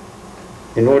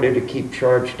 in order to keep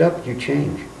charged up, you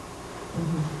change.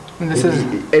 And this is,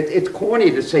 It's corny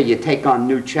to say you take on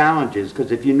new challenges,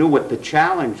 because if you knew what the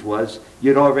challenge was,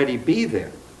 you'd already be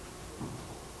there.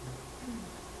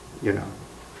 You know.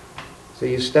 So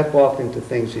you step off into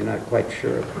things you're not quite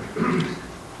sure about.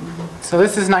 so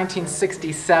this is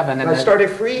 1967, and I started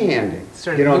freehanding.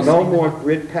 You know, no more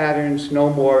grid patterns,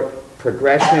 no more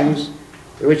progressions.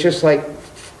 It was just like,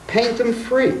 paint them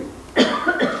free.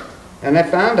 And I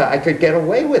found out I could get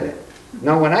away with it.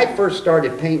 Now, when I first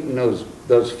started painting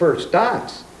those first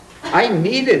dots, I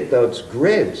needed those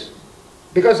grids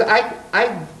because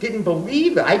I didn't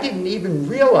believe it. I didn't even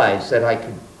realize that I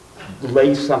could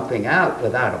lay something out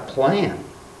without a plan.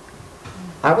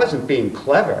 I wasn't being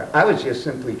clever. I was just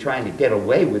simply trying to get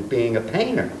away with being a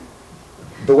painter,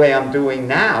 the way I'm doing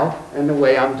now and the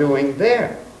way I'm doing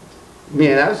there. I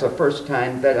mean, that was the first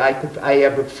time that I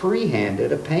ever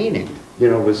free-handed a painting. You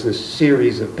know, it was this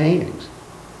series of paintings.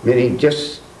 Meaning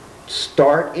just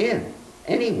start in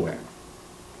anywhere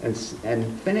and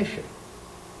finish it.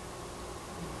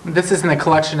 this is in the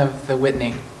collection of the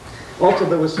Whitney. Also,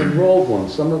 there was some rolled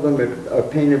ones. Some of them are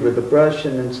painted with a brush,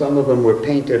 and then some of them were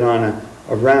painted on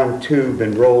a round tube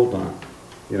and rolled on.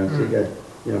 You know, so you got,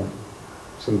 you know,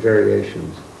 some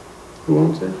variations. Who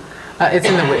owns it? It's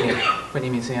in the Whitney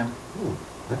Museum. Oh,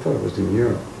 I thought it was in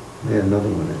Europe. Yeah, another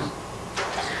one is.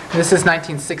 This is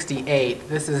 1968.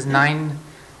 This is 9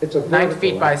 It's a 9 vertical,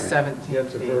 feet by I think. 17 Yeah,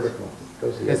 it's a feet. vertical. It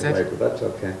goes the Is other it? way, but that's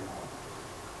okay.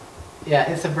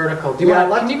 Yeah, it's a vertical. Do you Yeah,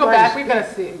 want? Can you go lots of back? times- We've got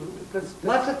to see.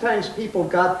 Lots of times people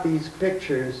got these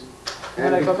pictures,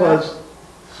 Wanna and go because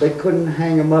they couldn't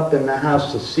hang them up in the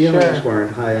house, the ceilings Sure.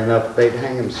 weren't high enough, they'd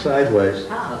hang them sideways.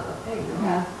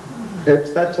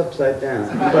 That's upside down.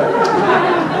 But,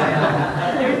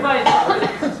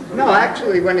 no,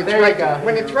 actually, when it's There you right, go.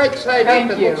 when it's right side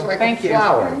Thank up, it you. looks like Thank a you.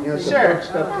 flower. You know, it's Sure. a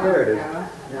perched up, there it is.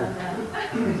 Yeah.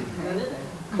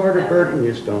 Carter Burton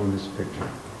used to own this picture,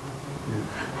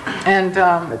 And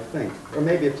I think, or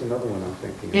maybe it's another one I'm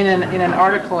thinking. in an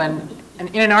article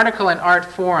in Art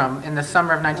Forum in the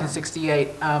summer of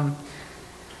 1968,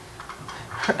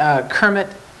 Kermit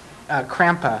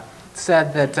Krampa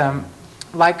said that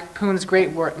like Poons'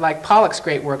 great work, like Pollock's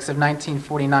great works of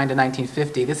 1949 to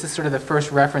 1950, this is sort of the first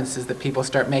references that people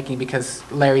start making because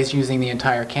Larry's using the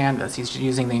entire canvas. He's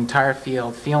using the entire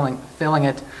field, filling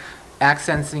it,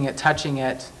 accenting it, touching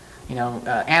it, you know,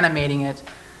 animating it.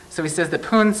 So he says that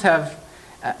Poons have,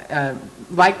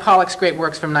 like Pollock's great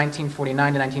works from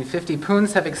 1949 to 1950,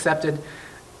 Poons have accepted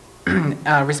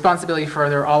responsibility for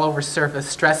their all-over surface,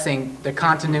 stressing their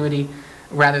continuity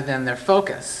rather than their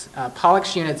focus.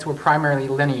 Pollock's units were primarily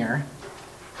linear,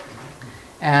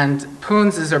 and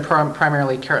Poons's are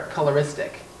primarily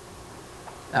coloristic.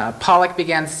 Pollock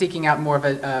began seeking out more of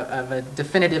a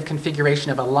definitive configuration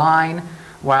of a line,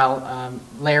 while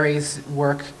Larry's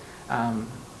work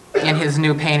in his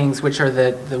new paintings, which are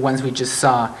the ones we just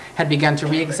saw, had begun to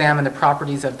re-examine the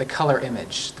properties of the color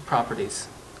image, the properties.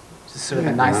 Just sort of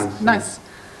a nice,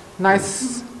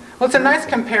 well, it's a nice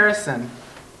comparison,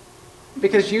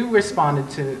 because you responded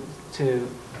to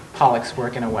Pollock's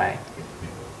work in a way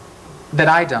that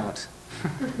I don't.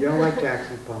 You don't like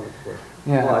Jackson Pollock's work?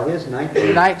 Yeah. Well, here's Night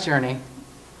Journey. Night Journey.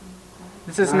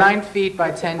 This is 9 feet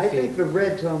by 10 I feet. think the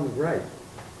red's on the right.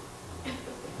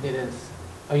 It is.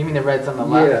 Oh, you mean the red's on the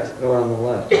left? Yeah, or on the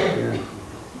left, yeah.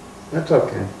 That's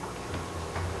okay.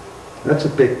 That's a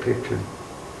big picture.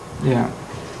 Yeah.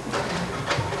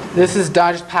 This is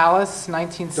Dodge Palace,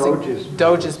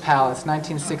 Doge's Palace,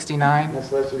 1969.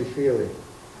 That's Leslie Feely.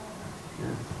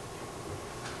 Yeah.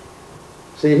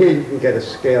 See, here you can get a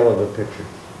scale of a picture.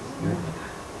 Yeah.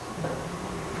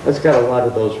 That's got a lot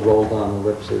of those rolled on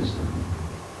ellipses.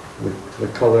 The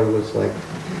color was like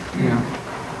Yeah.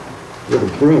 with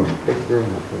a broom, big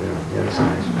broom up there. Yeah, that's a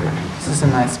nice picture. This is a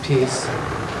nice piece.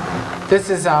 This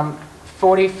is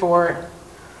 44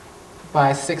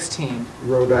 by 16,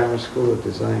 Rhode Island School of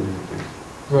Design, I think.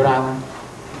 Rhode Island.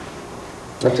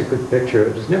 That's a good picture.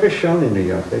 It was never shown in New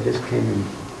York. They just came and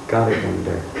got it one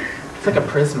day. It's like a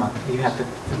prisma. You have the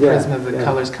Yeah, prisma of the yeah.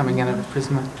 colors coming in of the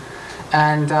prisma.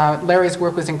 And Larry's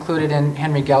work was included in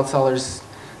Henry Geldzahler's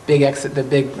big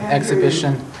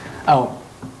exhibition. Oh,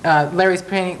 Larry's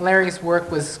work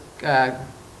was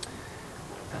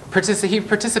he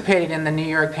participated in the New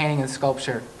York Painting and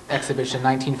Sculpture exhibition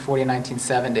 1940 and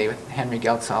 1970 with Henry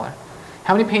Geldzahler.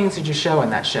 How many paintings did you show in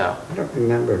that show? I don't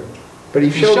remember. But he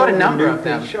He showed all a the number new of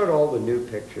them. He showed all the new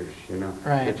pictures, you know,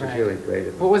 Right, which is right. really great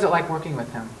of him. What was it like working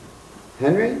with him?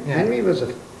 Henry? Yeah. Henry was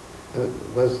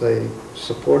a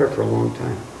supporter for a long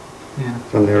time, Yeah.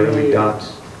 from the early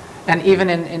dots. And even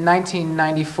in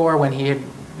 1994, when he had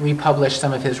republished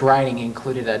some of his writing, he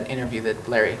included an interview that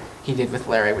he did with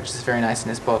Larry, which is very nice in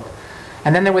his book.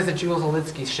 And then there was the Jules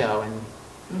Olitsky show in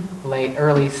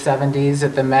early 70s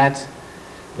at the Met.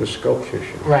 The sculpture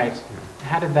show. Right.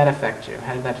 How did that affect you?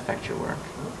 How did that affect your work?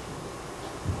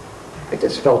 I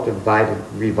just felt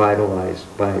revitalized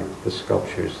by the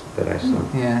sculptures that I saw.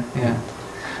 Yeah, yeah.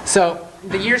 So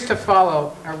the years to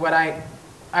follow are what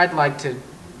I'd like to,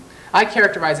 I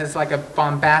characterize as like a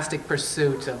bombastic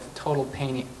pursuit of total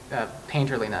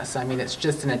painterliness. I mean, it's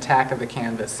just an attack of the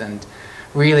canvas and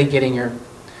really getting I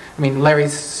mean,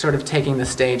 Larry's sort of taking the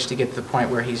stage to get to the point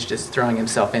where he's just throwing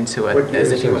himself into it What year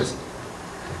as if is he this? was.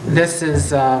 This is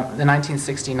the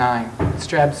 1969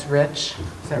 Strab's Rich.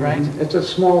 Is that right? It's a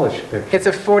smallish picture. It's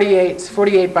a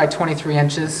 48 by 23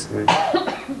 inches.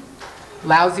 Right.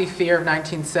 Lousy Fear of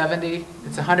 1970.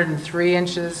 It's 103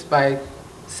 inches by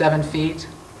 7 feet.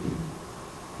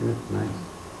 Yeah, nice.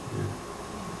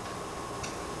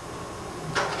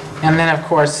 And then, of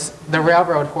course, The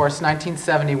Railroad Horse,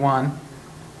 1971.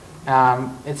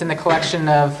 It's in the collection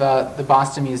of the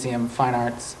Boston Museum of Fine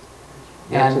Arts.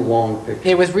 That's a And long picture.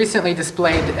 it was recently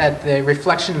displayed at the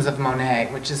Reflections of Monet,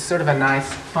 which is sort of a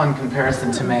nice, fun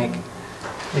comparison to make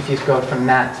if you go from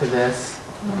that to this.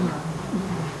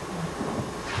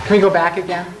 Can we go back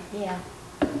again? Yeah.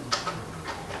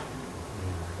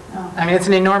 I mean, it's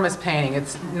an enormous painting.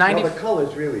 It's 90... Well, the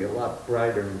color's really a lot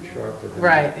brighter and sharper than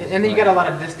Right, that. and then you get a lot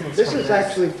of distance This from is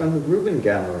actually from the Rubin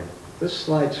Gallery. This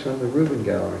slide's from the Rubin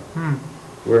Gallery,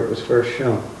 where it was first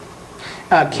shown.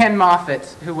 Ken Moffat,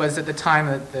 who was at the time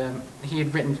that he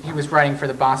was writing for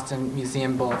the Boston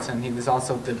Museum Bulletin. He was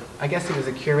also I guess he was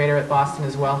a curator at Boston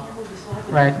as well,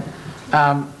 right?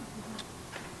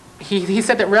 He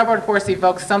said that Railroad Horse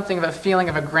evokes something of a feeling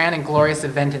of a grand and glorious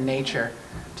event in nature,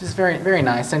 which is very, very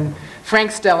nice. And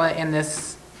Frank Stella, in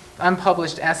this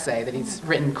unpublished essay that he's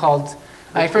written called,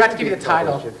 I forgot to give you the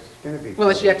title. Well,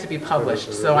 it's yet to be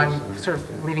published, so I'm sort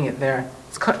of leaving it there.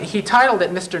 He titled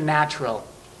it Mr. Natural.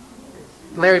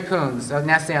 Larry Poons, an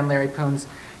essay on Larry Poons.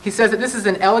 He says that this is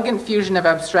an elegant fusion of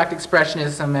abstract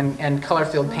expressionism and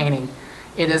color-filled painting.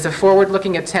 It is a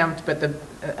forward-looking attempt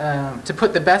to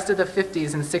put the best of the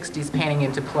 50s and 60s painting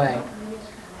into play.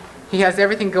 He has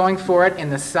everything going for it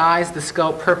in the size, the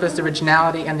scope, purpose,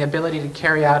 originality, and the ability to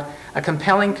carry out a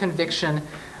compelling conviction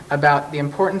about the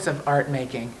importance of art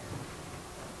making.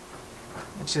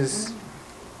 Which is,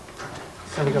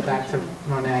 so we go back to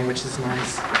Monet, which is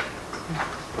nice.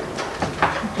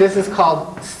 This is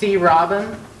called Sea Robin.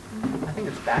 I think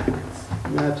it's backwards.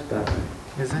 No, it's better.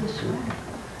 Is it?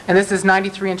 And this is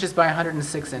 93 inches by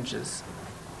 106 inches.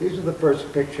 These are the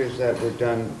first pictures that were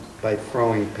done by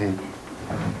throwing paint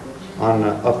on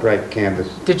upright canvas.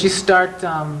 Did you start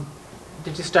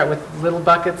with little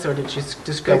buckets, or did you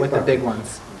just go Big with the big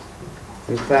buckets. ones?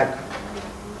 In fact,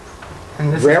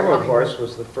 And this Railroad is Horse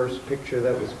was the first picture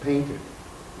that was painted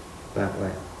that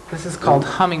way. This is called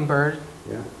Hummingbird,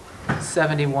 Yeah.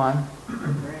 71.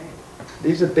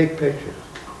 These are big pictures.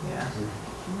 Yeah.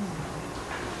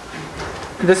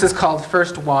 This is called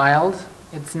First Wild.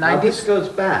 It's Now 90. this goes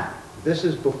back. This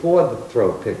is before the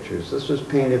throw pictures. This was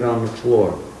painted on the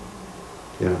floor.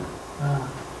 Yeah.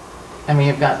 I mean,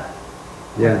 you've got,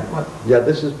 Yeah. What? Yeah,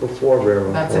 this is before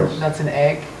Railroad Horse. that's an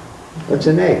egg. That's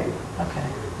an egg. Okay.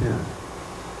 Yeah.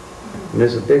 And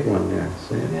there's a big one there.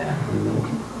 See it? Yeah. In the middle.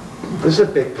 This is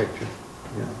a big picture.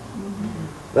 Yeah.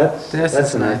 This That's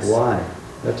is an nice. why.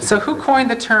 That's a So good who picture.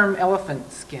 coined the term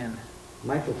elephant skin?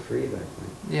 Michael Fried, I think.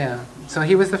 Yeah. So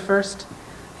he was the first.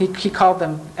 He called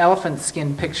them elephant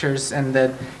skin pictures, and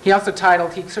he also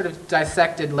titled, he sort of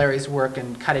dissected Larry's work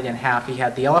and cut it in half. He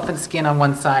had the elephant skin on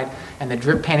one side and the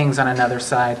drip paintings on another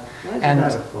side. Why is And it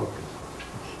out of focus?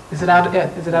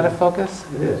 is it out of focus?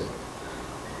 It is.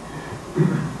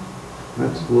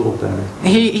 That's a little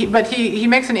better. But he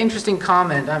makes an interesting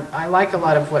comment. I like a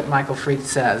lot of what Michael Fried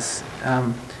says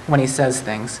when he says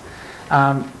things.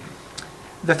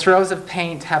 The throws of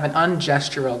paint have an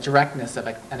ungestural directness of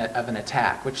an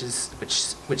attack, which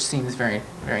seems very,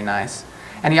 very nice.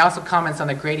 And he also comments on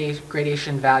the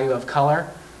gradation value of color,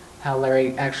 how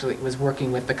Larry actually was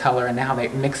working with the color and how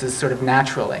it mixes sort of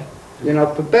naturally. You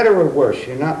know, for better or worse,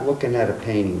 you're not looking at a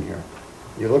painting here.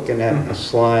 You're looking at a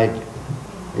slide,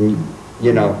 and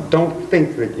you know, don't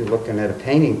think that you're looking at a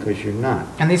painting because you're not.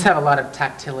 And these have a lot of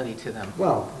tactility to them.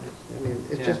 Well, I mean,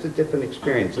 it's just a different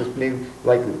experience. It's maybe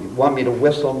like, you want me to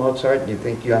whistle Mozart and you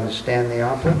think you understand the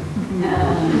opera?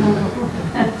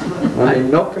 I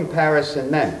mean, no comparison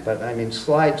meant, but I mean,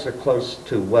 slides are close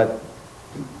to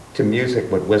music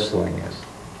what whistling is.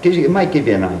 It might give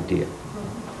you an idea.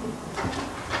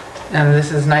 And this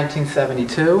is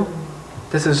 1972.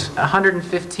 This is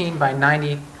 115 by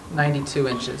 92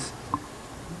 inches.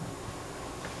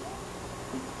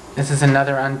 This is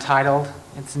another untitled.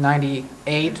 It's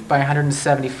 98 by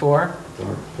 174.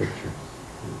 Dark picture.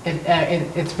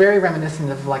 It's very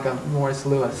reminiscent of like a Morris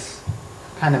Lewis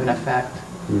kind of an effect.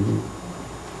 Mm-hmm.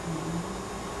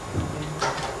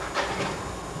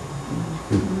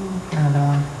 Another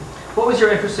one. What was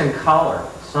your interest in color?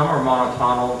 Some are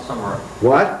monotonal, some are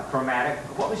What? chromatic.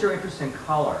 What was your interest in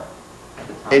color at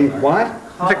the time? In what?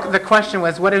 The question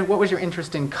was, what was your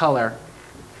interest in color?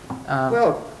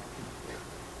 Well,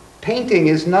 painting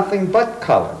is nothing but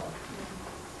color.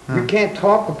 You can't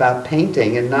talk about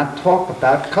painting and not talk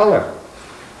about color.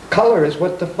 Color is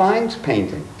what defines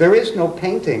painting. There is no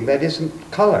painting that isn't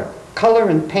color. Color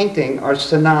and painting are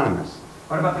synonymous.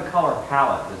 What about the color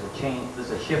palette? There's a change,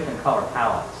 there's a shift in color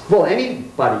palettes. Well,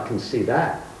 anybody can see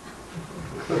that.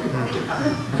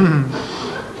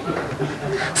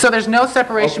 So there's no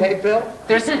separation. Okay, Bill?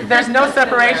 There's no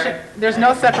separation. There's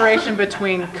no separation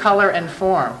between color and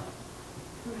form.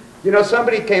 You know,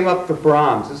 somebody came up to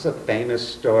Brahms, this is a famous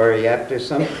story, after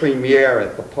some premiere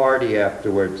at the party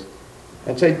afterwards,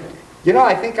 and said, you know,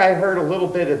 I think I heard a little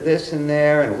bit of this in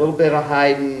there, and a little bit of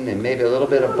Haydn, and maybe a little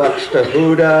bit of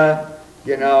Buxtehude,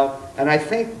 you know, and I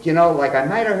think, you know, like I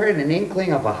might have heard an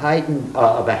inkling of a Haydn,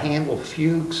 of a Handel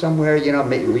fugue somewhere, you know,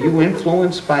 maybe, were you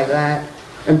influenced by that?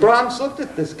 And Brahms looked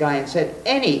at this guy and said,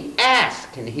 any ass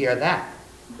can hear that.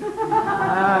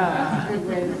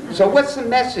 So what's the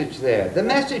message there? The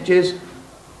message is,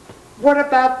 what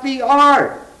about the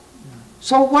art?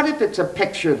 So what if it's a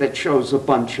picture that shows a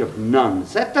bunch of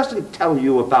nuns? That doesn't tell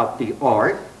you about the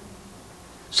art.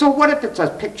 So what if it's a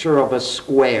picture of a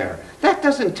square? That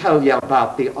doesn't tell you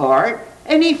about the art.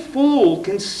 Any fool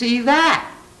can see that.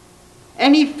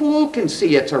 Any fool can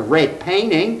see it's a red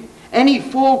painting. Any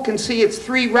fool can see it's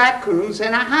 3 raccoons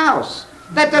in a house.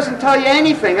 That doesn't tell you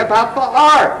anything about the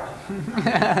art.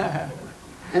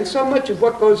 And so much of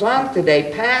what goes on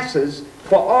today passes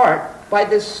for art by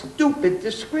this stupid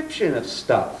description of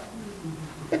stuff.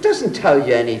 It doesn't tell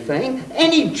you anything.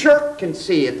 Any jerk can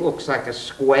see it looks like a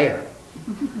square.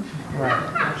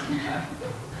 Right.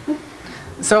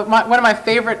 So one of my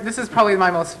favorite, this is probably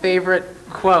my most favorite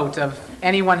quote of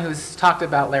anyone who's talked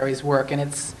about Larry's work, and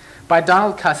it's by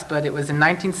Donald Cuspid. It was in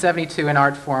 1972 in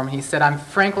Art Forum. He said, I'm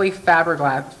frankly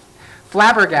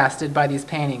flabbergasted by these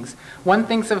paintings. One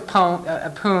thinks of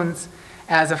Poons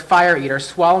as a fire eater,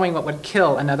 swallowing what would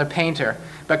kill another painter,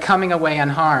 but coming away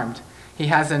unharmed. He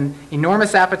has an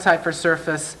enormous appetite for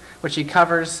surface, which he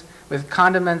covers with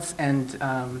condiments and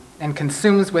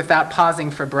consumes without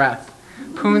pausing for breath.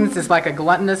 Poons is like a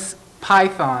gluttonous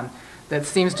python that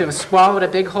seems to have swallowed a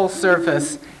big whole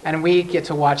surface, and we get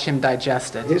to watch him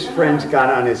digest it. His friends got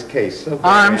on his case so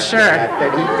I'm bad sure.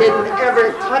 that he didn't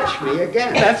ever touch me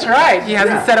again. That's right. He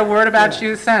hasn't said a word about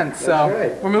you since. So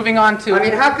That's right. we're moving on to... I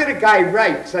mean, how could a guy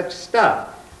write such stuff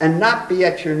and not be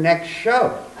at your next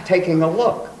show taking a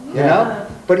look, you know?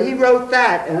 But he wrote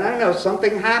that, and I don't know,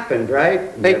 something happened,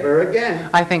 right? Never again.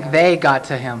 I think they got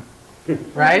to him,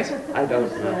 right? I don't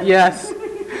know. Yes.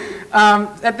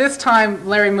 At this time,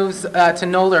 Larry moves to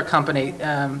Noller Company.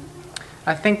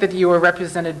 I think that you were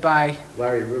represented by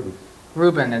Larry Rubin.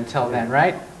 Rubin until then,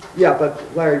 right? Yeah, but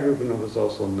Larry Rubin was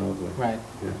also Nobler. Right.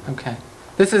 Yeah. Okay.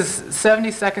 This is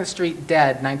 72nd Street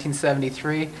Dead,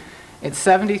 1973. It's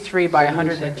 73 by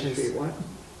 100 72nd inches. Street, what?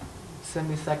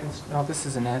 72nd Street. Oh, this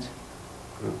isn't it.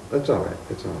 No, that's all right.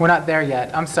 That's all right. We're not there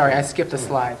yet. I'm sorry. I skipped a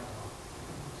slide.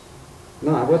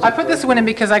 No, I wasn't. I put this one in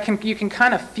because you can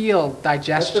kind of feel That's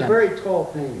digestion. a very tall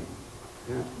painting.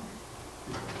 Yeah.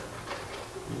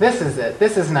 This is it.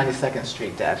 This is 92nd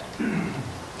Street Dead.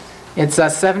 It's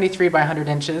 73 by 100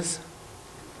 inches.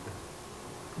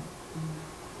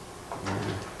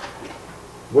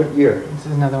 What year? This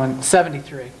is another one.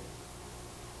 73.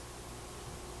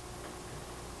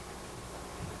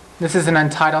 This is an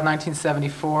untitled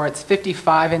 1974. It's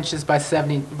 55 inches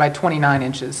by 29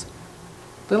 inches.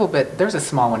 Little bit. There's a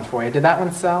small one for you. Did that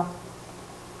one sell?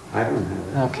 I don't have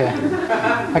it. Okay.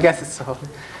 I guess it's sold.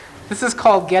 This is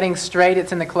called Getting Straight.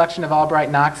 It's in the collection of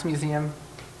Albright Knox Museum.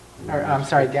 Or, I'm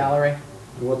sorry, Gallery.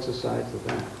 And what's the size of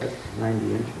that? That's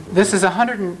 90 inches. This is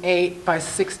 108 by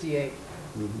 68.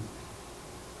 Mhm.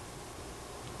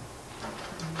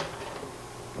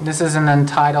 This is an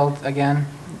untitled, again,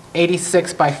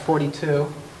 86 by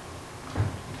 42.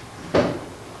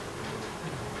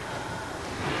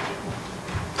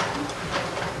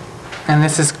 And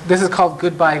this is called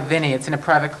Goodbye Vinny. It's in a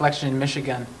private collection in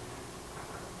Michigan.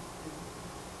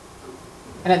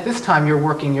 And at this time,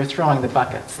 you're throwing the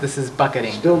buckets. This is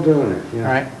bucketing. Still doing it, yeah.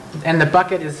 All right? And the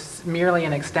bucket is merely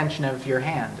an extension of your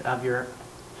hand, of your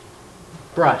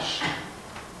brush,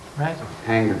 right?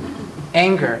 Anger.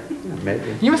 Anger. Yeah,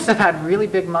 maybe. You must have had really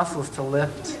big muscles to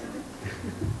lift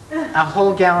a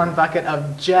whole gallon bucket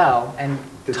of gel and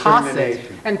toss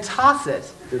it. And toss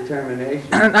it.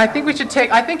 Determination. I think we should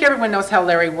I think everyone knows how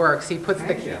Larry works. He put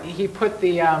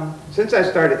the, Since I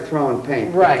started throwing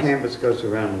paint, right. The canvas goes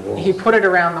around the walls. He put it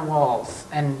around the walls,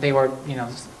 and they were,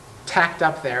 tacked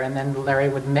up there, and then Larry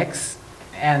would mix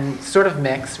and sort of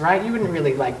mix, right? You wouldn't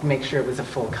really make sure it was a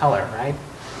full color, right?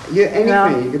 Yeah,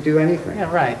 anything. You could do anything. Yeah,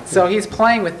 right. So he's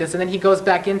playing with this, and then he goes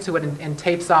back into it and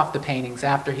tapes off the paintings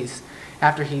after he's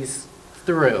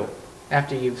through,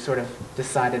 after you've sort of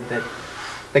decided that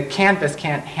the canvas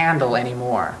can't handle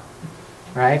anymore,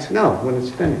 right? No, when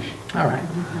it's finished. All right.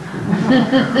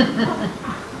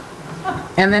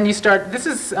 And then you start. This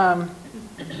is it.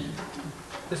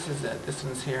 This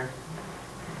one's here.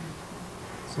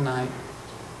 It's nice.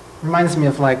 Reminds me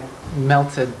of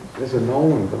melted. There's a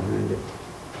Nolan behind it.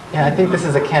 Yeah, I think this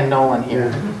is a Ken Nolan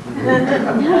here.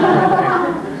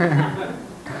 Yeah.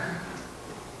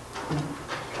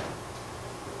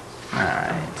 All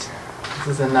right. This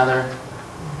is another.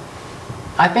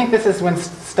 I think this is when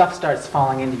stuff starts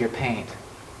falling into your paint.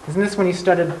 Isn't this when you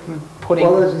started putting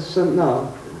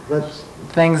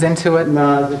things into it?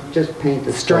 No, just paint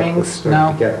the strings.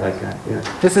 No. To get like that. Yeah.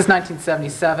 This is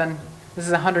 1977. This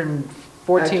is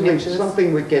 114 Actually, inches.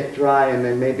 Something would get dry, and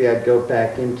then maybe I'd go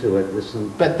back into it with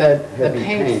some. But the heavy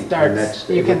paint starts.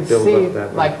 You can see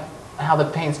how the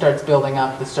paint starts building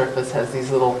up. The surface has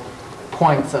these little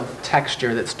points of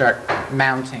texture that start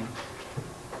mounting.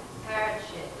 Carrot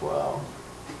shit. Whoa.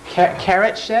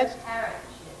 Carrot shit? Carrot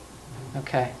shit.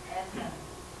 Okay.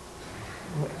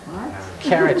 What?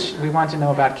 Carrot. We want to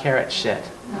know about carrot shit.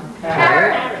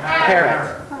 Carrot.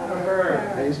 Carrot.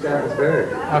 I used to have a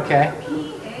bird. Okay.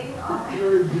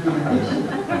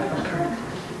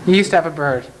 You used to have a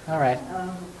bird. All right.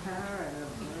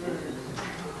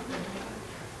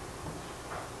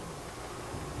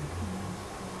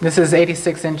 This is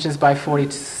 86 inches by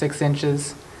 46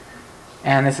 inches,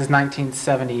 and this is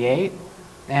 1978.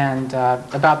 And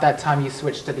about that time, you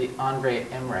switched to the Andre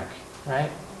Emmerich, right?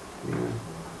 Yeah.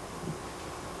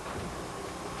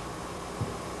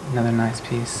 Another nice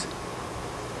piece.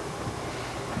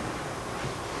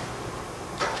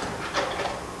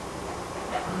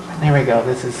 Here we go.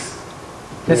 This is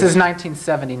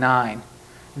 1979,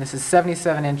 and this is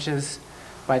 77 inches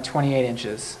by 28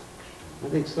 inches. I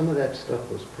think some of that stuff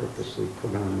was purposely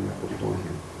put on there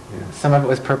beforehand. Yeah. Some of it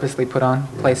was purposely put on,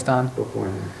 placed on.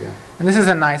 Beforehand, yeah. And this is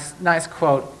a nice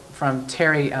quote from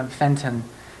Terry Fenton,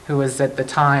 who was at the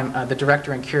time the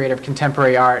director and curator of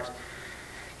contemporary art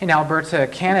in Alberta,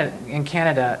 Canada.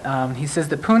 He says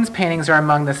that Poons' paintings are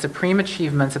among the supreme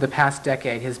achievements of the past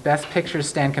decade. His best pictures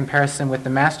stand comparison with the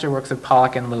masterworks of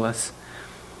Pollock and Lewis.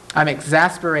 I'm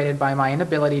exasperated by my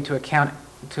inability to account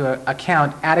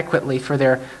adequately for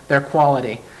their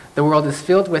quality. The world is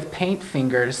filled with paint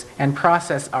fingers and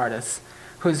process artists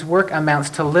whose work amounts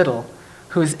to little,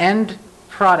 whose end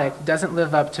product doesn't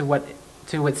live up to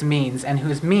its means, and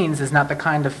whose means is not the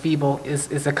kind of feeble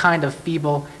is a kind of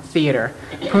feeble theater.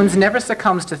 Poons never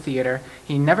succumbs to theater.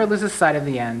 He never loses sight of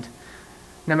the end.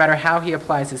 No matter how he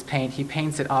applies his paint, he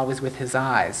paints it always with his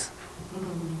eyes,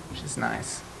 which is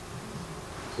nice.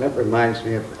 That reminds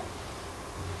me of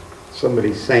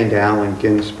somebody saying to Allen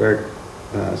Ginsberg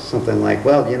something like,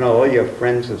 well, all your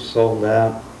friends have sold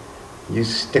out. You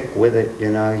stick with it, you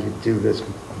do this,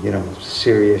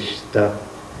 serious stuff.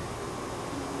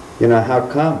 How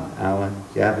come, Alan,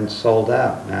 you haven't sold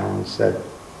out? And Alan said,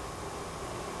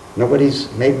 nobody's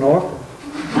made an offer.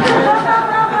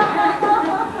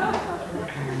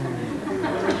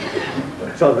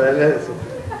 So that is.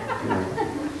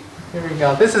 Here we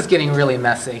go. This is getting really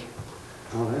messy.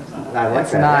 Oh, I like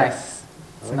It's that. nice.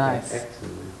 It's I like nice. that.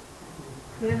 Excellent.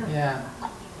 Yeah.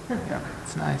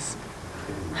 It's nice.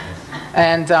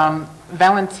 And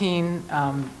Valentin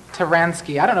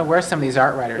Taransky, I don't know where some of these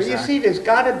art writers But you are. see, there's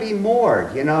got to be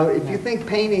more. If you think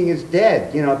painting is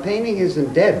dead, painting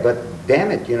isn't dead, but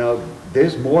damn it,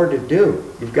 there's more to do.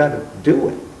 You've got to do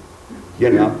it.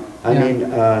 I mean,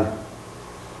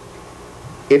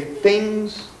 if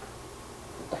things,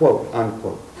 quote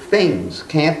unquote, things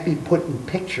can't be put in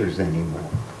pictures anymore,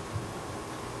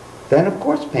 then of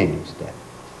course painting's dead.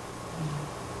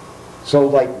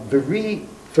 So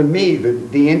for me,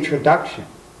 the introduction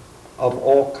of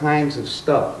all kinds of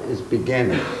stuff is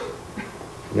beginning,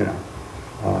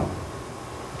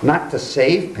 not to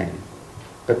save pain,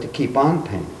 but to keep on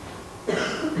painting.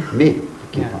 Me, to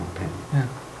keep Yeah. on painting. Yeah.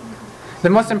 The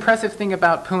most impressive thing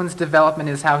about Poons' development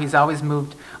is how he's always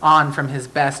moved on from his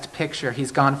best picture.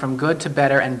 He's gone from good to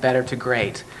better and better to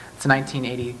great. It's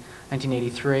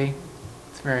 1983.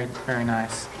 It's very, very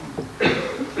nice.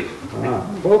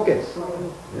 Focus.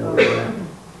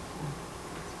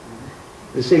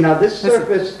 You see, now this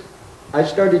surface, I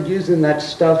started using that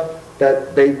stuff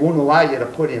that they won't allow you to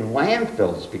put in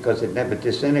landfills because it never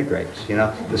disintegrates, you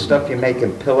know? The stuff you make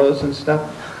in pillows and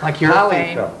stuff. Like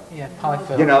urethane. Polyfill. Yeah,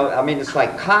 polyfill. You know, I mean, it's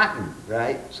like cotton,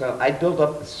 right? So I build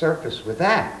up the surface with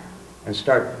that and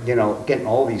start, you know, getting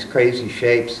all these crazy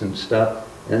shapes and stuff,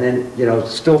 and then, you know,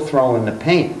 still throw in the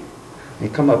paint. You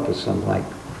come up with some, like...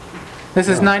 This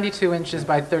is 92 inches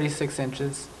by 36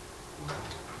 inches.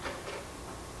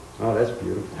 Oh, that's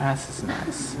beautiful. This is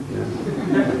nice. Yeah.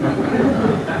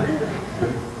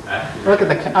 Look at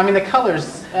the, I mean, the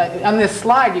colors. On this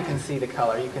slide, you can see the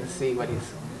color. You can see what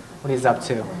he's up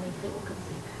to.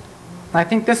 I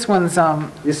think this one's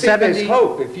You see, 70. there's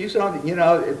hope. If you saw, you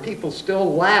know, if people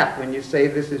still laugh when you say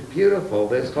this is beautiful,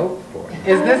 there's hope for it.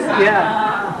 Is this,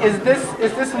 yeah. Is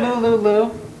this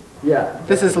Lulu? Yeah.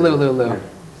 This is Lulu.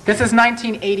 This is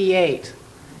 1988.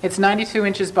 It's 92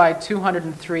 inches by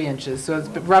 203 inches, so it's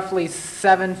roughly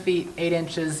 7 feet 8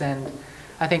 inches and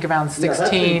I think around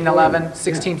 16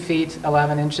 feet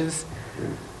 11 inches. Yeah.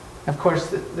 Of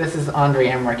course, this is Andre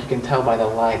Emmerich. You can tell by the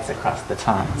lights across the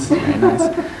top. It's very nice.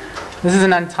 This is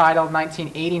an untitled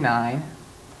 1989.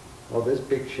 Oh, there's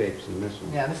big shapes in this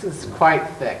one. Yeah, this is quite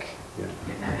thick. Yeah.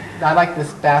 I like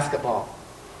this basketball.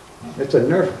 It's a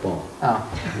Nerf ball. Oh.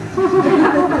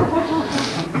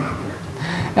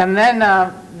 And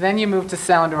then you move to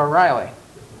Salinger O'Reilly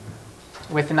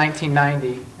with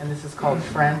 1990, and this is called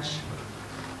French.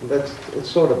 It's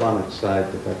sort of on its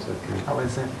side, but that's okay. Oh,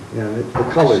 is it? Yeah, the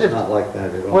color's not like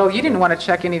that at all. Well, you didn't want to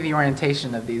check any of the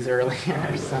orientation of these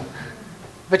earlier, so.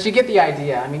 But you get the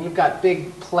idea. I mean, you've got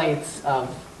big plates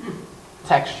of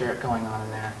texture going on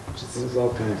in there. There's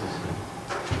all kinds of stuff.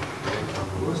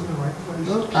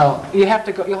 Oh, you'll have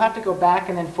to go back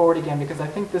and then forward again because I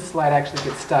think this slide actually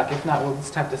gets stuck. If not, we'll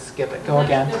just have to skip it. Go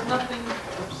again. There's nothing.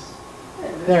 Oops.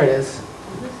 There it is.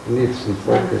 It needs some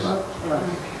focus.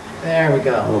 There we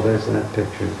go. Oh, there's that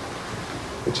picture.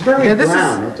 It's very Yeah, this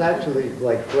brown. It's actually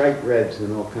like bright reds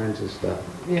and all kinds of stuff.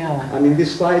 Yeah. I mean,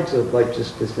 these slides are like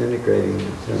just disintegrating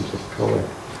in terms of color.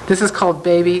 This is called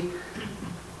Baby.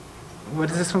 What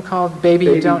is this one called? Baby,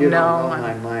 Baby, You Don't Know.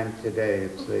 My mind today.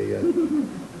 It's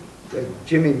a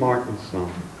Jimmy Martin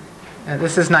song.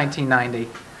 This is 1990.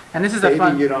 And this is Baby, a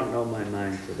fun... You Don't Know My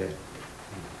Mind Today.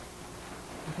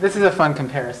 This is a fun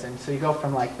comparison. So you go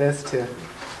from like this to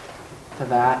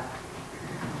that.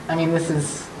 I mean, this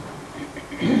is...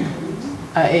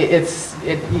 The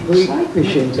slide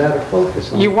machine's out of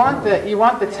focus. You want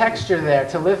the texture there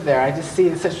to live there. I just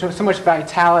see so much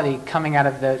vitality coming out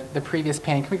of the previous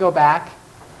painting. Can we go back?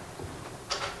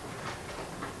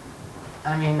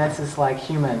 I mean, this is like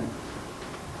human.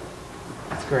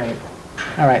 That's great.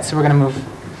 All right, so we're going to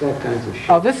move. All kinds of shit.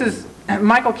 Oh, this is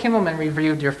Michael Kimmelman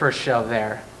reviewed your first show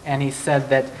there, and he said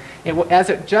that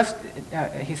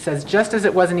he says, just as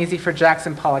it wasn't easy for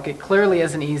Jackson Pollock, it clearly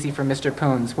isn't easy for Mr.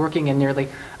 Poons, working in nearly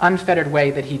unfettered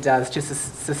way that he does to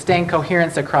sustain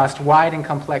coherence across wide and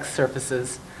complex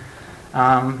surfaces.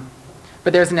 But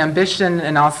there's an ambition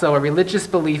and also a religious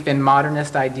belief in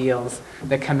modernist ideals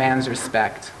that commands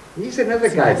respect. He's another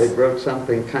guy that wrote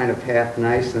something kind of half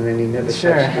nice and then he never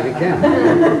Sure. touched it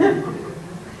again.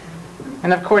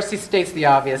 And of course, he states the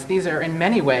obvious. These are, in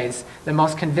many ways, the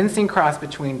most convincing cross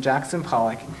between Jackson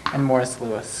Pollock and Morris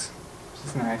Louis, which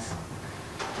is nice.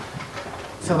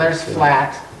 So there's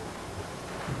flat.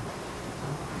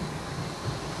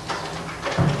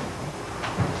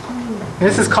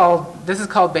 This is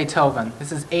called Beethoven.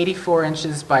 This is 84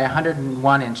 inches by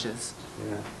 101 inches.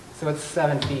 Yeah. So it's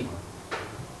 7 feet.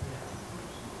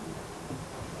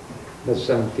 That's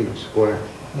 7 feet square.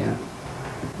 Yeah.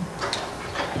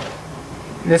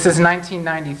 This is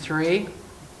 1993.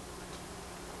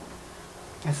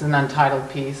 This is an untitled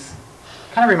piece.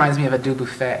 Kind of reminds me of a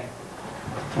Dubuffet.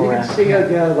 You can see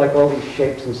like all these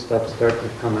shapes and stuff start to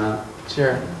come out.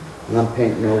 Sure. And I'm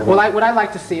painting over. Well, what I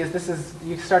like to see is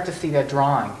you start to see that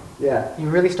drawing. Yeah. You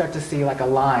really start to see like a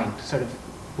line sort of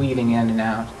weaving in and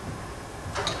out.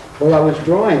 Well, I was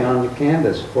drawing on the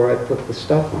canvas before I put the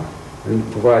stuff on. And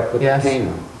before I put Yes. the paint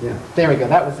on. Yeah. There we go.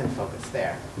 That was in focus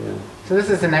there. Yeah. So this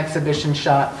is an exhibition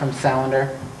shot from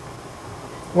Salinger.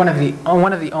 One of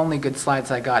the only good slides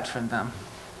I got from them.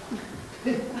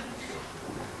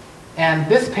 And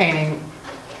this painting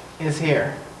is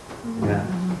here. Yeah.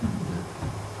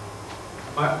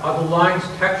 Are the lines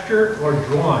textured or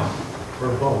drawn, or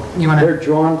both? You want They're to?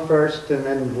 drawn first and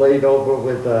then laid over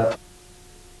with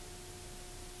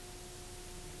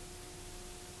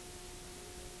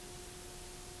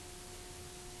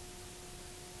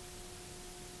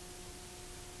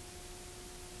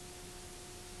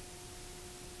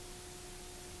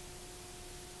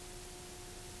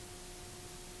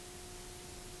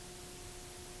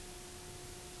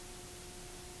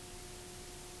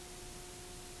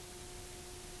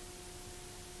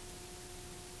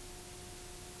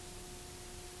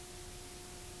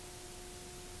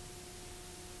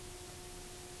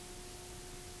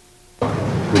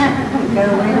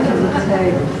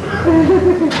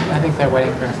I think they're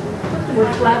waiting for.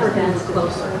 We're flabbergasted.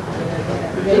 Closer.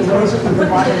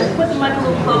 Put the mic a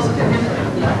little closer to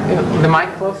him. The mic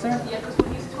closer? Yeah, because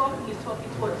when he's talking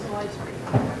toward the slide screen.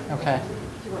 Okay.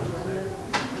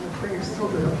 Bring your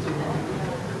shoulder up to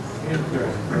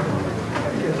that.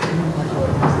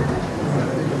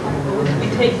 We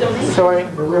take donations. Sorry,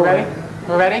 we're ready?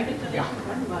 We're ready? Yeah.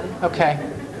 Okay.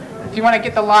 If you want to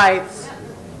get the lights.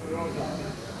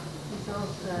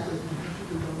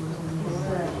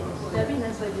 Debbie,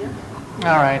 nice idea.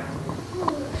 All right.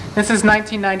 This is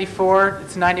 1994.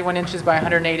 It's 91 inches by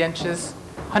 108 inches.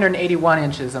 181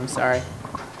 inches, I'm sorry.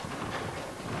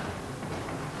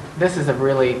 This is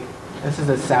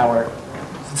a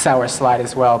sour slide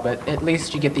as well, but at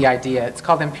least you get the idea. It's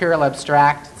called Imperial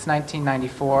Abstract. It's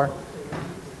 1994.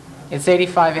 It's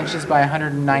 85 inches by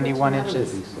 191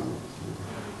 inches.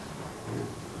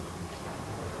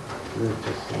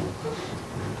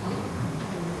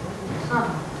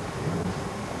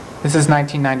 This is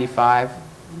 1995.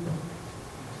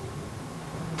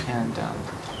 And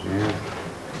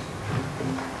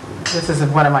this is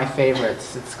one of my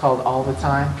favorites. It's called All the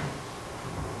Time.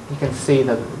 You can see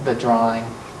the drawing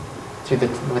through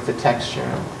with the texture.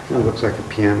 it looks like a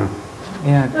piano.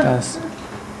 Yeah, it does.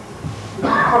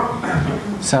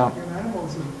 So,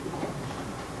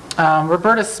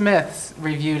 Roberta Smith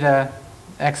reviewed a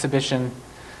exhibition,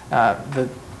 the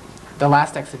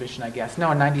last exhibition, I guess.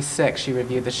 No, in '96, she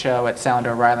reviewed the show at Sound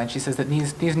O'Reilly, and she says that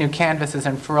these new canvases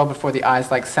unfurl before the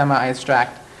eyes like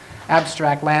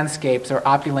abstract landscapes or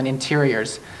opulent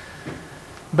interiors.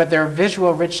 But their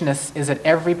visual richness is at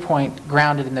every point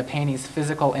grounded in the painting's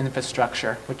physical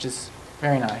infrastructure, which is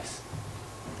very nice.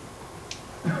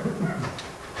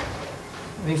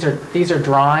 These are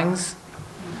drawings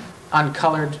on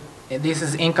colored. This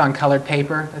is ink on colored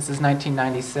paper. This is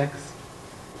 1996.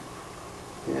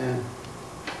 Yeah.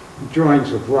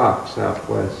 Drawings of rocks out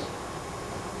west.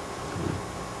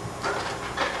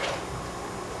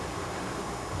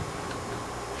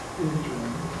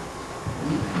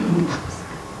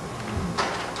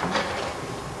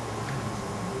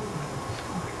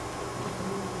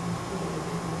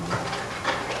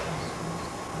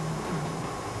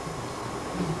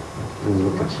 And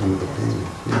look at some of the paintings.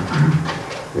 Yeah.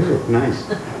 They look nice.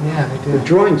 Yeah, they The do.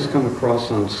 drawings come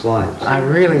across on slides. I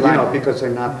really like You know, because they're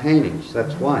not paintings,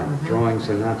 that's why. Drawings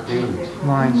are not paintings.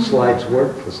 mine. Slides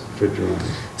work for drawings.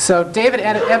 So David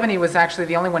Ebony was actually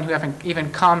the only one who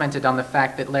even commented on the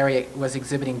fact that Larry was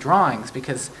exhibiting drawings,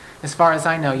 because as far as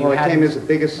I know, you Well, it had... came as the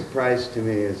biggest surprise to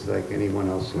me as like anyone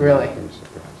else who Really? might have been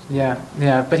surprised.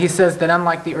 Yeah. But he says that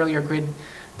unlike the earlier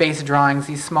grid-based drawings,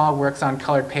 these small works on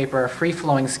colored paper are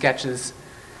free-flowing sketches,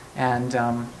 and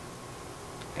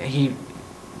he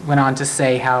went on to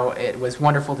say how it was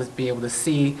wonderful to be able to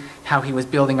see how he was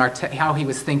building how he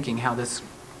was thinking, how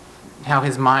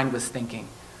his mind was thinking.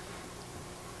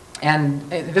 And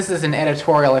this is an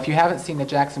editorial. If you haven't seen the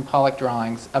Jackson Pollock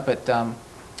drawings up at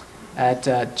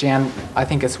Jan, I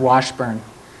think it's Washburn,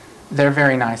 they're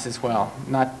very nice as well.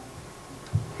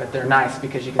 But they're nice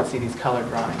because you can see these color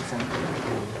drawings.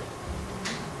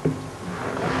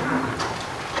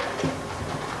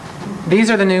 These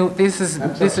are the new. This is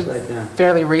upside down.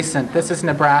 fairly recent. This is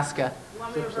Nebraska. You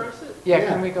want me to reverse it? Yeah, Yeah.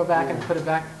 can we go back and put it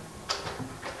back?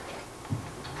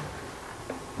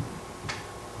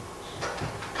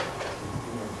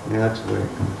 Yeah, that's weird.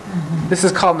 This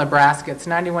is called Nebraska. It's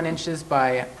 91 inches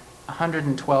by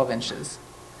 112 inches.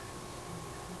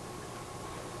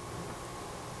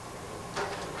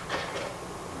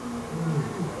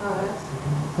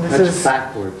 This That's is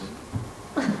backwards.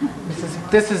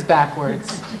 this is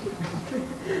backwards.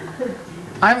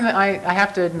 I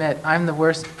have to admit, I'm the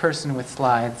worst person with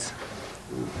slides.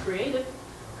 Creative.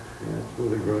 Yeah, it's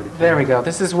really right. There we go.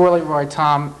 This is Whirly Roy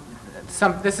Tom.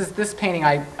 This painting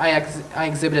I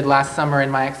exhibited last summer in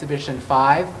my exhibition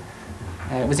 5.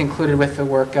 And it was included with the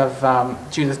work of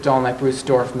Judith Dolnick, Bruce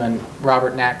Dorfman,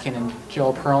 Robert Natkin, and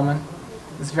Joel Perlman.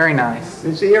 It's very nice.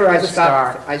 It's the year It's a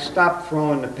star. I stopped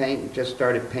throwing the paint and just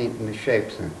started painting the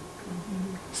shapes in.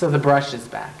 So the brush is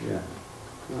back. Yeah.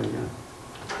 Oh, yeah.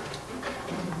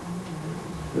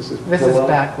 This is This is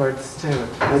backwards too.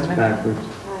 That's isn't it? backwards.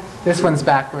 This one's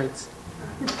backwards.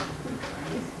 You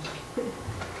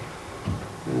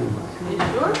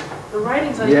sure? The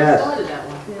writing's on Yes. your side of that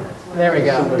one. There we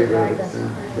go. Somebody wrote it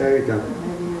down. There you go.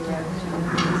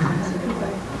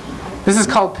 This is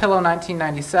called Pillow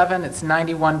 1997. It's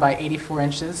 91 by 84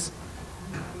 inches.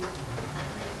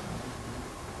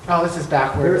 Oh, this is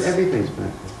backwards. Everything's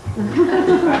backwards.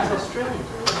 That's Australian.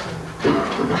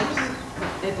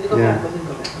 Anthony, go Yeah. back, let him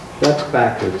go back. That's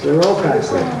backwards. They're all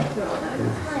backwards. Yeah.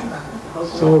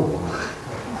 So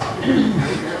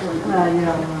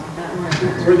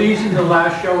Were these in the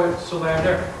last show at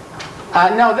Solander?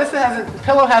 No,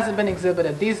 Pillow hasn't been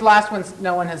exhibited. These last ones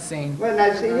no one has seen. well,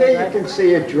 now see here you can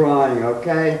see a drawing,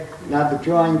 okay? Now the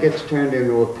drawing gets turned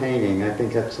into a painting. I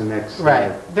think that's the next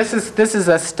slide. Right. This is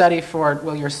a study for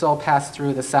Will Your Soul Pass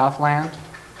Through the Southland?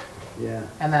 Yeah.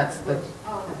 And that's the...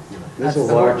 This is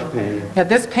a large painting. Yeah,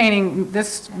 this painting,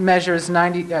 this measures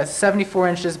 74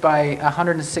 inches by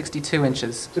 162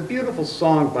 inches. It's a beautiful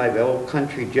song by the old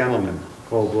country gentleman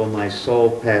called Will My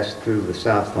Soul Pass Through the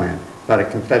Southland, about a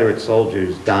Confederate soldier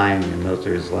who's dying, and those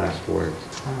are his last words.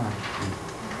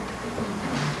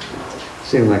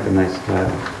 Seemed like a nice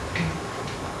title.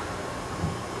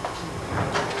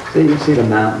 So you can see the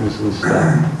mountains and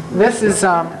stuff.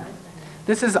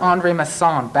 This is Andre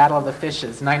Masson, Battle of the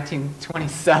Fishes,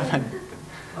 1927.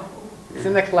 It's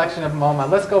in the collection of MoMA.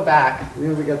 Let's go back.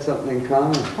 Yeah, we got something in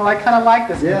common. Well, I kind of like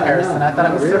this Yeah, I comparison. know. I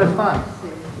thought it was sort of Really? fun.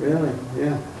 Really?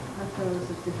 Yeah.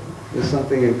 There's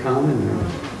something in common there.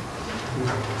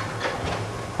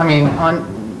 I mean,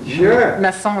 Sure.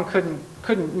 Masson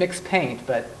couldn't mix paint,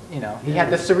 but you know, he had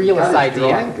the surrealist God, he's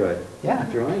drawing idea. good. Yeah.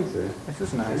 Drawing's there. This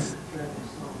is nice.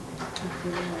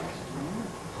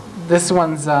 This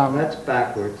one's That's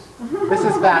backwards. this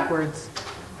is backwards.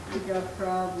 We got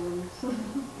problems.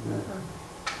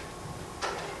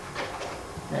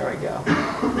 There we go.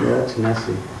 Yeah, that's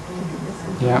messy.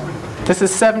 Yeah. This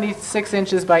is 76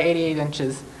 inches by 88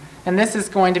 inches. And this is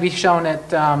going to be shown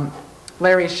at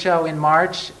Larry's show in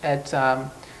March at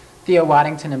Theo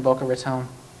Waddington in Boca Raton.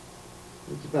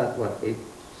 It's about, what,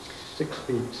 6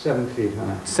 feet, 7 feet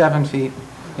high. 7 feet.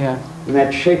 Yeah. And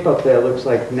that shape up there looks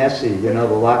like Nessie, you know,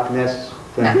 the Loch Ness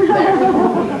thing. I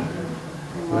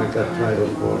got title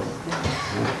for it.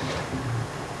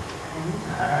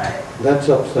 That's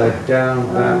upside down,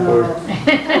 backwards.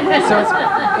 So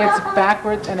it's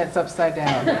backwards and it's upside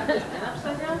down.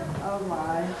 Oh,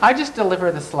 my. I just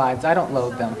deliver the slides. I don't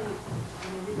load them.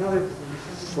 No, it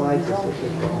slides are so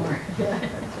difficult.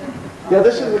 Yeah,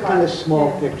 this is a kind of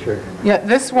small picture. Yeah,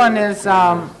 this one is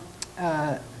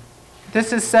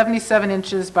this is 77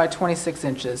 inches by 26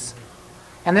 inches.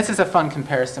 And this is a fun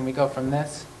comparison. We go from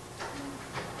this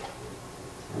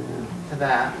to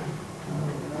that.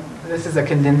 This is a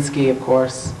Kandinsky, of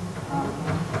course.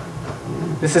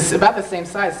 This is about the same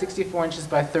size, 64 inches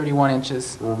by 31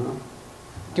 inches. Do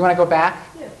you want to go back?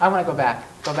 Yeah. I want to go back.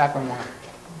 Go back one more.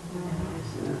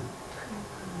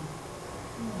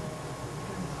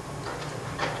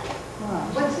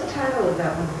 What's the title of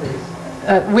that one,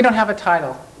 please? We don't have a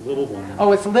title. Little one.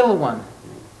 Oh, it's Little One.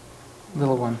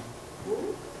 Little One.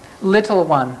 Little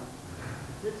One.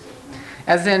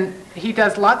 As in, he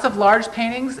does lots of large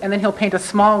paintings, and then he'll paint a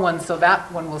small one, so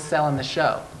that one will sell in the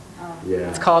show. Yeah.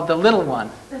 It's called The Little One.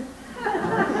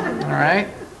 All right?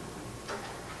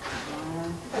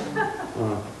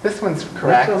 This one's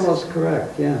correct. That's almost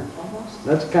correct, yeah.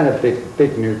 That's kind of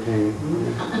big new painting.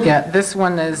 Yeah, this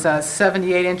one is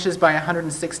 78 inches by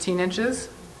 116 inches.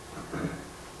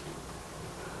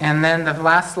 And then the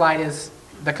last slide is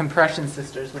the Compression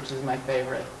Sisters, which is my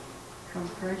favorite.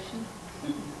 Compression?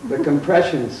 The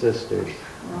Compression Sisters.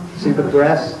 See the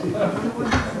breast?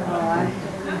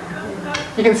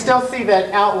 You can still see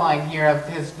that outline here of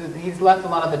he's left a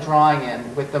lot of the drawing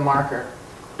in with the marker.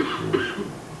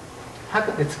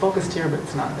 It's focused here, but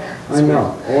it's not there. I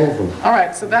know, all of them. All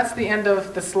right, so that's the end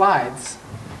of the slides.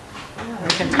 We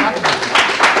can talk about it.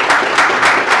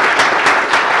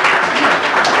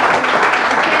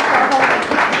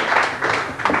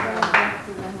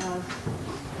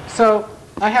 So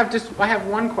I have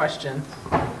one question,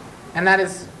 and that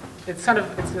is, it's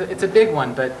a big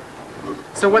one, but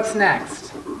so what's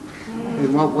next?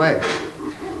 In what way?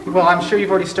 Well, I'm sure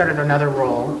you've already started another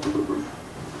role.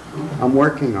 I'm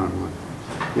working on one.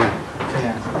 Yeah,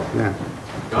 Yeah. yeah.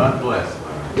 God bless.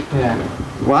 Yeah.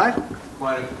 What?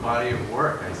 Quite a body of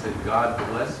work. I said, God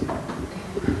bless you.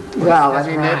 Well, I as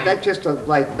mean, running. that's just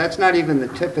that's not even the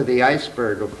tip of the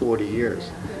iceberg of 40 years.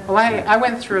 Well, I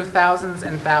went through thousands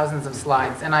and thousands of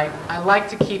slides, and I like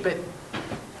to keep it,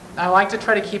 I like to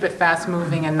try to keep it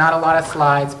fast-moving and not a lot of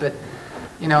slides, but,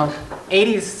 you know,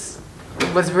 80s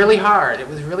was really hard. It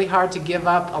was really hard to give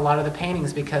up a lot of the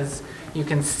paintings because you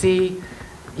can see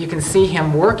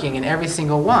him working in every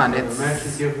single one.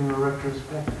 Imagine giving him a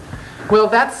retrospective. Well,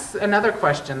 that's another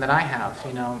question that I have,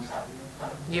 you know.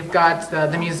 You've got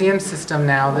the museum system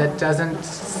now that doesn't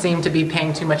seem to be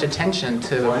paying too much attention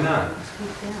to. Why not?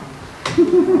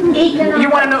 You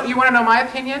want to know my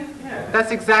opinion? Yeah.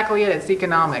 That's exactly it. It's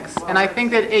economics, and I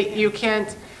think that you can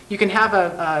have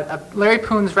a Larry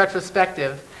Poons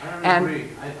retrospective. I don't agree.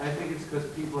 I think it's because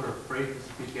people are afraid to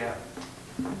speak out.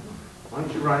 Why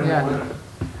don't you write a letter?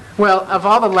 Well, of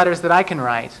all the letters that I can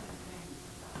write,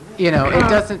 you know, it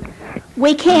doesn't.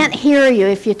 We can't hear you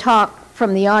if you talk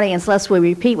from the audience unless we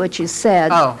repeat what you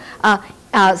said.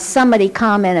 Oh. Somebody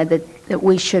commented that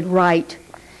we should write.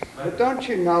 But don't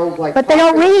you know, like... But they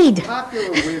don't read.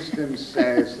 Popular wisdom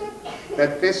says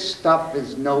that this stuff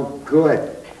is no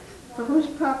good. So who's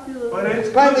popular? But it's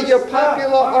By good your stuff.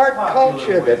 popular art Popular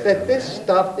culture, that this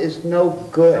stuff is no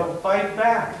good. So fight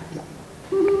back.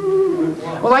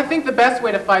 Well, I think the best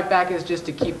way to fight back is just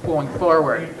to keep going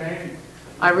forward.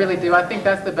 I really do. I think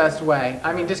that's the best way.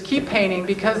 I mean, just keep painting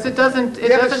because it doesn't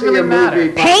really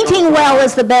matter. Painting well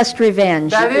is the best revenge.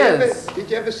 That is.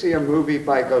 Did you ever see a movie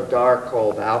by Godard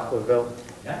called Alphaville?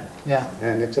 Yeah.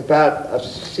 And it's about a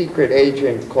secret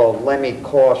agent called Lemmy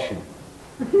Caution.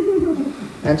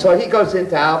 And so he goes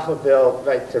into Alphaville,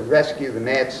 right, to rescue the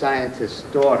mad scientist's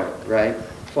daughter, right?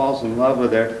 Falls in love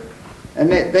with her.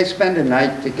 And they spend a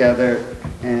night together,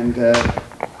 and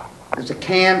there's a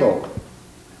candle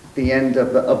at the end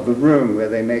of the room where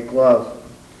they make love.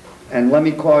 And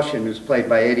Lemmy Caution, who's played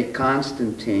by Eddie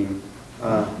Constantine,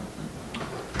 all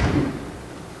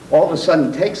of a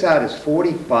sudden takes out his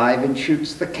 .45 and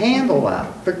shoots the candle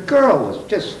out. The girl was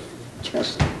just,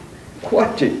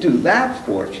 what'd you do that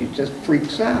for? She just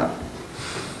freaks out.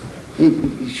 He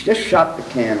just shot the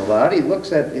candle out. He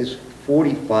looks at his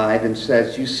 .45 and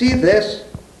says, you see this?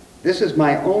 This is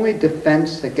my only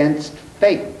defense against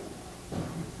fate.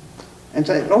 And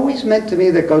so it always meant to me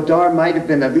that Godard might have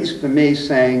been, at least for me,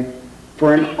 saying,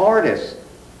 for an artist,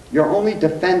 your only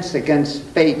defense against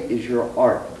fate is your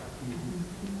art.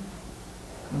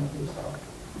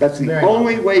 That's the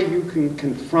only way you can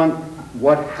confront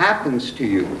what happens to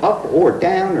you, up or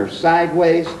down or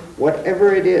sideways,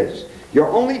 whatever it is. Your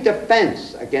only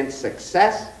defense against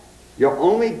success, your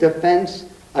only defense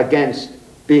against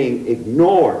being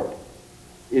ignored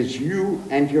is you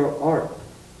and your art.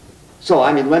 So,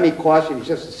 I mean, Lemmy Caution, he's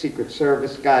just a Secret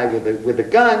Service guy with a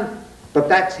gun, but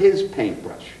that's his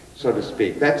paintbrush, so to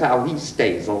speak. That's how he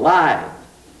stays alive.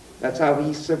 That's how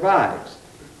he survives.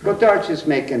 Godard's just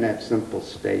making that simple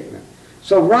statement.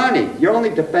 So, Ronnie, your only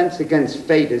defense against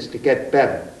fate is to get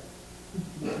better.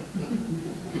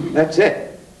 That's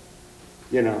it.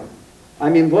 You know. I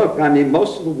mean, look,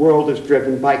 most of the world is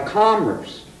driven by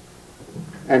commerce.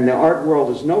 And the art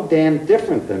world is no damn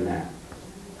different than that.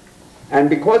 And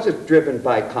because it's driven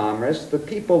by commerce, the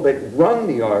people that run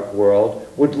the art world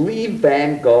would leave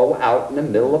Van Gogh out in the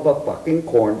middle of a fucking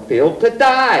cornfield to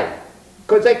die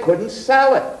because they couldn't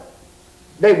sell it.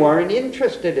 They weren't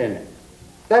interested in it.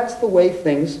 That's the way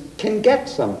things can get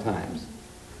sometimes.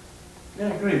 Yeah, I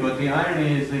agree, but the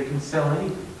irony is they can sell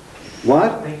anything.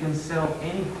 What? They can sell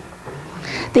anything.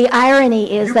 The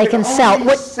irony is they can sell. You can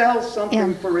only sell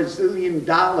something for $1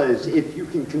 zillion if you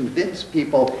can convince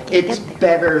people it's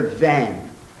better than.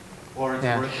 Or it's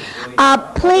worth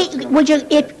 $1 billion. Please, would you,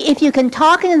 if you can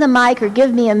talk into the mic or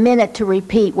give me a minute to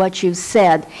repeat what you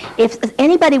said. If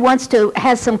anybody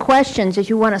has some questions, if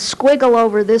you want to squiggle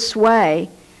over this way,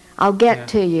 I'll get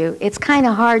to you. It's kind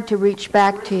of hard to reach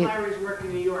back to you. Larry's work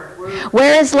in New York?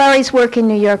 Where is Larry's work in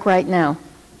New York right now?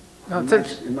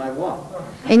 In my wall.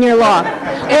 In your loft.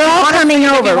 They're all coming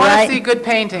over, If you want right? to see good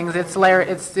paintings, it's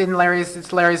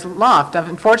Larry's loft.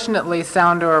 Unfortunately,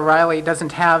 Sounder or Riley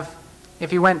doesn't have.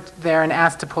 If you went there and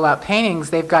asked to pull out paintings,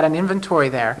 they've got an inventory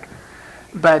there.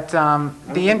 But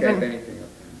the inventory.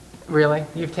 Really,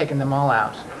 you've taken them all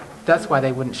out. That's why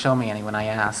they wouldn't show me any when I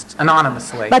asked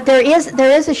anonymously. But there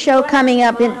is a show coming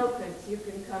up in. You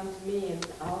can come to me and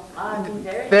I'll be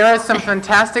very. There are some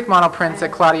fantastic monoprints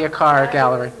at Claudia Carr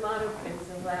Gallery.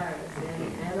 Monoprints of Larry's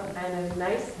and a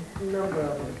nice number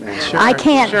of them. Sure, I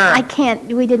sure. can't.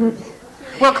 We didn't.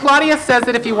 Well, Claudia says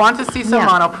that if you want to see some Yeah.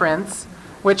 monoprints,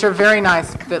 which are very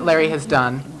nice that Larry has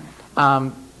done,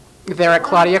 they're at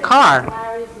Claudia Carr.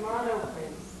 Larry's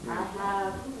monoprints. I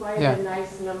have quite Yeah. a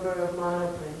nice number of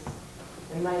monoprints.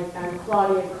 And And I'm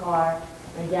Claudia Carr.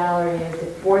 My gallery is at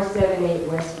 478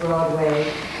 West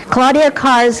Broadway. Claudia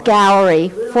Carr's Gallery,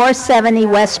 470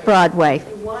 West Broadway. If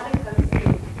you want to come see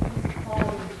it, please call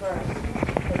me first.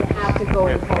 But you have to go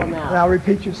and pull them out. Now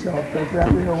repeat yourself.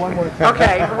 One more time.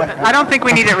 Okay, I don't think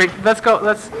we need it. Let's go.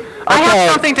 I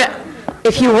have something to.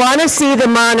 If you want to see the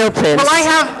monoprints. Well,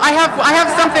 I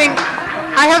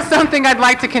have something I'd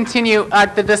like to continue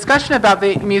the discussion about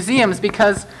the museums,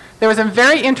 because there was a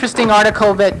very interesting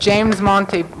article that James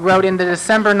Monte wrote in the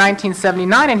December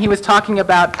 1979, and he was talking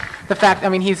about the fact, I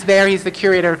mean, he's the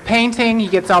curator of painting, he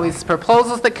gets all these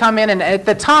proposals that come in, and at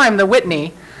the time, the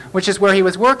Whitney, which is where he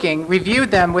was working,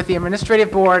 reviewed them with the administrative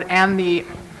board and the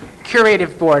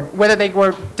curative board, whether they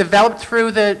were developed through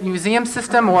the museum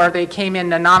system or they came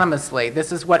in anonymously.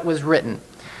 This is what was written.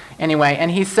 Anyway,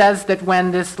 and he says that when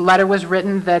this letter was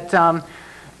written, that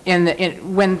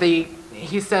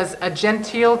he says a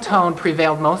genteel tone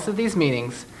prevailed most of these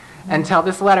meetings until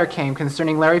this letter came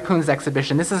concerning Larry Poons'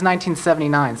 exhibition. This is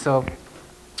 1979, so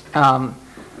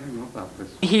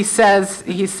he says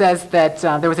that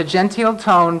there was a genteel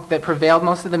tone that prevailed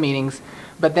most of the meetings,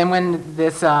 but then when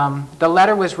the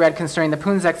letter was read concerning the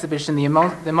Poons exhibition, the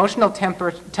emotional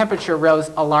temperature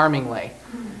rose alarmingly.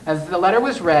 As the letter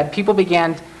was read, people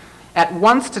began at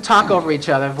once to talk over each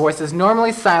other. Voices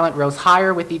normally silent rose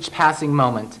higher with each passing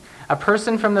moment. A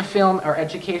person from the film or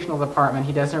educational department,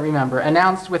 he doesn't remember,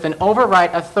 announced with an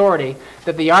override authority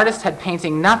that the artist had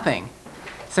painting nothing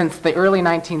since the early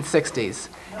 1960s.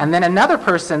 And then another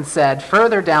person said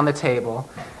further down the table,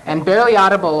 and barely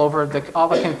audible over all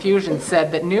the confusion,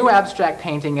 said that new abstract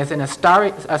painting is in a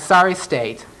sorry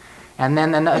state. And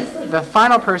then the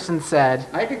final person said...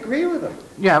 I'd agree with him.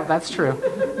 Yeah, that's true.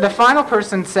 The final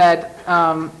person said,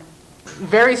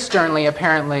 very sternly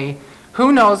apparently,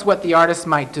 who knows what the artist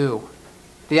might do?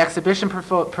 The exhibition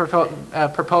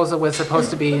proposal was supposed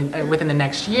to be within the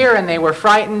next year, and they were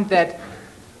frightened that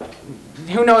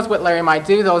who knows what Larry might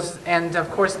do. And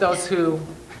of course those who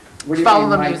follow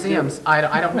the museums,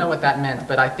 I don't know what that meant,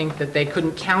 but I think that they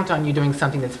couldn't count on you doing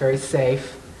something that's very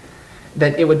safe,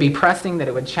 that it would be pressing, that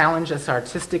it would challenge us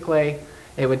artistically,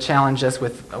 it would challenge us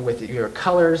with your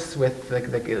colors, with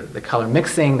the color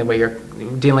mixing, the way you're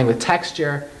dealing with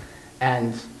texture,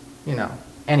 and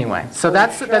anyway. So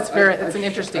that's an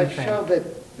interesting thing. A show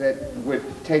that would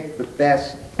take the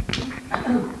best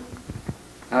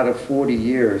out of 40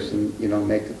 years and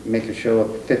make a show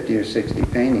of 50 or 60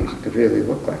 paintings could really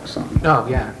look like something. Oh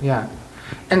yeah.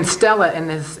 And Stella in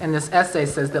this essay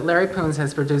says that Larry Poons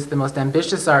has produced the most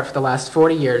ambitious art for the last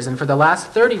 40 years, and for the last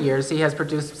 30 years he has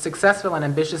produced successful and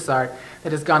ambitious art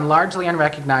that has gone largely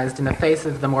unrecognized in the face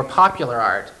of the more popular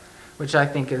art, which I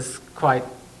think is quite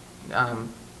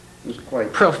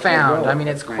profound. I mean,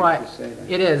 it's quite,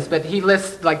 it is, but he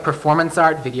lists like performance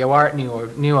art, video art,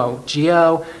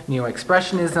 neo-geo,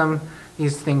 neo-expressionism.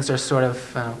 These things are sort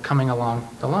of coming along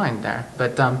the line there.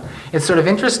 But it's sort of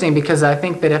interesting because I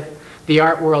think that if the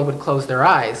art world would close their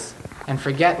eyes and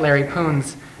forget Larry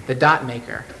Poons, the dot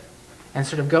maker, and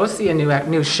sort of go see a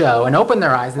new show and open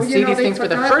their eyes and see these things for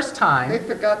the first time. They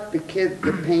forgot the kid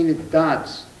that painted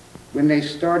dots when they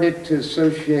started to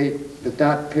associate the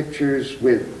dot pictures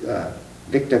with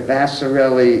Victor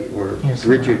Vasarely or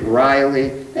Bridget Riley.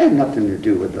 They had nothing to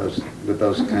do with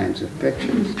those kinds of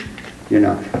pictures.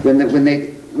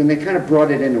 When they kind of brought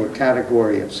it into a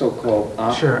category of so-called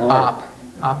op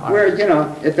art. Where,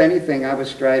 if anything, I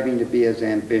was striving to be as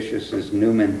ambitious as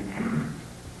Newman,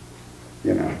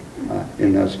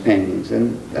 in those paintings.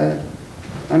 And,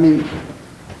 I mean,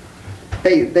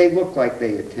 they look like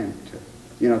they attempt to.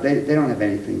 They don't have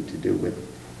anything to do with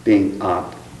being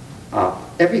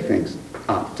everything's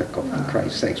optical, for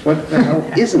Christ's sakes. What the hell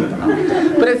isn't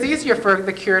optical? But it's easier for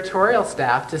the curatorial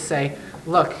staff to say,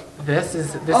 look, this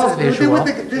is visual.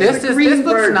 This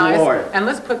looks nice, and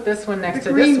let's put this one next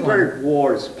to this one. The Greenberg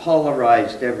Wars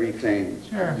polarized everything.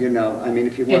 Sure. I mean,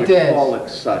 if you want to call it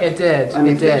such. It did. I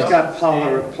mean, things got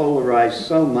polarized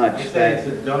so much that it's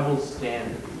a double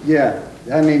standard. Yeah,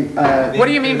 I mean. What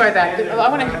do you mean by that?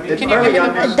 Can you give me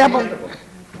a double?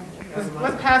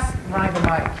 Let's pass Ronnie the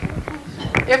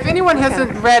mic. If anyone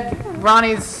hasn't read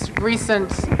Ronnie's recent.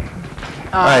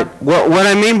 Right. Well, what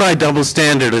I mean by double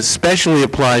standard especially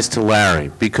applies to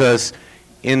Larry, because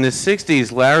in the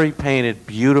 60s, Larry painted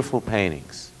beautiful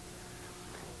paintings.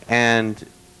 And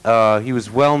he was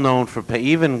well known for,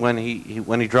 even when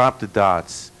he dropped the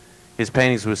dots, his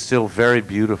paintings were still very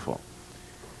beautiful.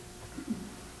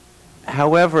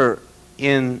 However,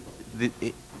 in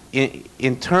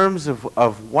terms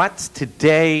of what's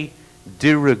today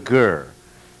de rigueur,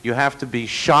 you have to be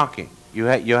shocking. You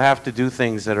have to do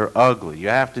things that are ugly. You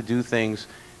have to do things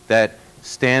that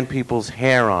stand people's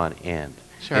hair on end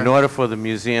Sure. in order for the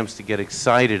museums to get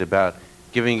excited about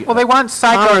giving Well, they want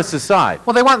commerce aside.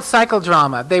 Well, they want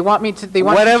psychodrama. They want me to. They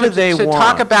want Whatever to, they to want.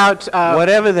 talk about.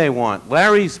 Whatever they want.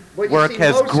 Larry's Well, you work see,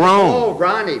 has most of grown. all,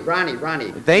 Ronnie.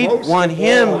 They most want of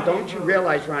him- all, don't you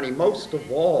realize, Ronnie, most of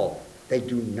all, they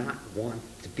do not want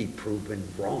to be proven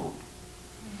wrong.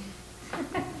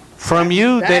 From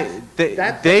you, That's they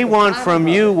at the want bottom from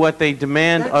of you it. what they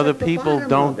demand That's other at the people bottom of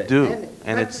don't it. do.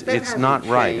 And And that it's not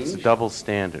hasn't right. It's a changed. double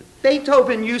standard.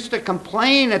 Beethoven used to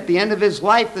complain at the end of his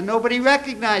life that nobody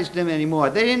recognized him anymore.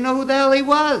 They didn't know who the hell he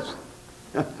was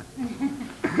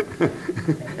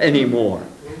anymore.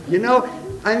 You know,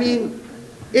 I mean,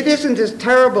 it isn't as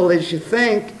terrible as you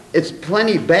think. It's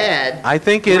plenty bad. I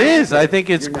think it is. I think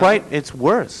it's You know. it's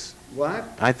worse. What?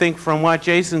 I think from what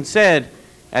Jason said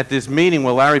at this meeting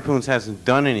where Larry Poons hasn't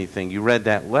done anything, you read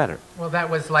that letter. Well, that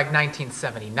was like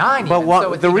 1979. But even,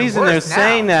 so it's the even reason they're worse now,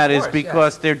 saying that of is course,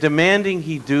 because they're demanding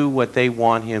he do what they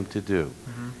want him to do.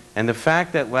 And the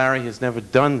fact that Larry has never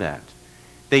done that,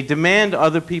 they demand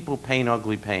other people paint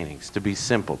ugly paintings, to be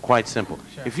simple, quite simple.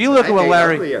 Sure. If you look at I what made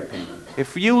Larry, uglier paintings.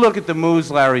 if you look at the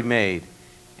moves Larry made,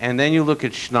 and then you look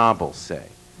at Schnabel, say,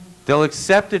 they'll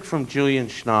accept it from Julian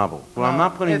Schnabel, who I'm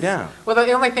not putting it's- down. Well,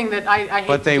 the only thing that I hate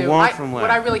But to they do, won't from what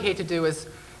Larry. I really hate to do is,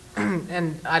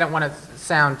 and I don't want to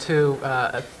sound too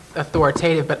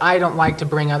authoritative, but I don't like to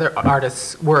bring other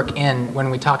artists' work in when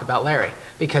we talk about Larry,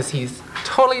 because he's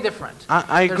totally different.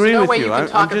 I There's agree no with way you. can I'm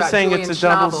talk just about saying it's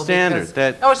Julian a double Schnabel standard. because-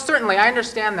 That Oh, certainly, I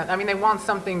understand that. I mean, they want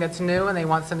something that's new and they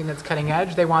want something that's cutting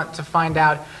edge. They want to find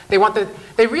out. What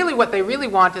they really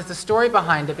want is the story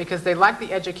behind it, because they like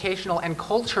the educational and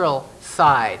cultural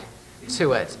side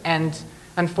to it. And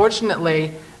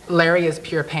unfortunately, Larry is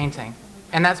pure painting,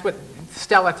 and that's what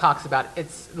Stella talks about.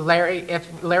 It's Larry.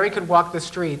 If Larry could walk the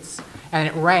streets and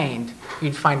it rained,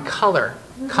 you'd find color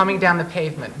coming down the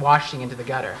pavement, washing into the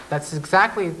gutter. That's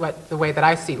exactly the way that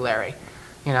I see Larry,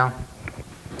 you know.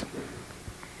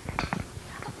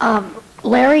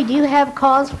 Larry, do you have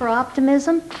cause for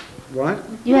optimism? What?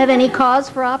 Do you have any cause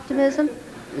for optimism?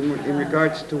 In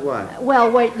regards to what? Well,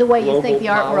 the way you Global think the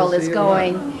art world is policy or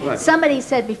going. what? Somebody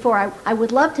said before, I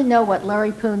would love to know what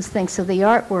Larry Poons thinks of the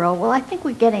art world. Well, I think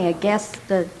we're getting a guess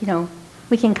that,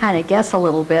 we can kind of guess a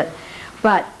little bit.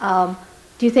 But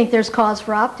do you think there's cause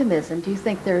for optimism? Do you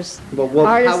think there's Well,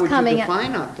 artists how would coming you up?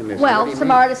 define optimism? Well, What do you some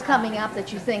mean? artists coming up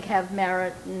that you think have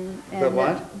merit, and The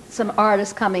what? some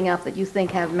artists coming up that you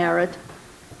think have merit,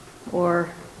 or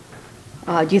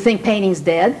do you think painting's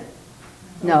dead?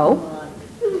 No.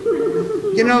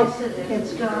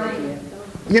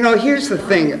 Here's the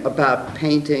thing about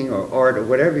painting or art or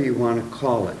whatever you want to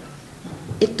call it.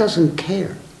 It doesn't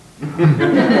care.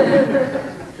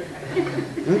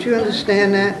 Don't you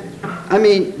understand that? I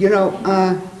mean,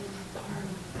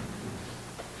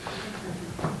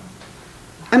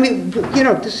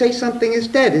 to say something is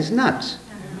dead is nuts.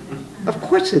 Of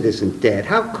course it isn't dead.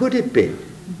 How could it be?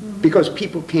 Because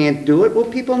people can't do it? Well,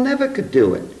 people never could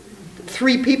do it.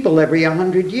 3 people every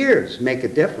 100 years make a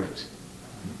difference.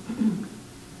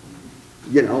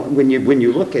 When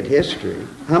you look at history,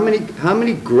 how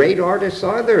many great artists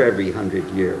are there every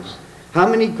 100 years? How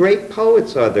many great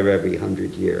poets are there every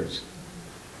 100 years?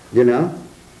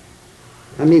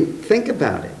 I mean, think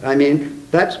about it. I mean,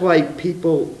 that's why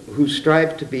people who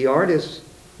strive to be artists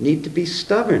need to be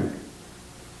stubborn.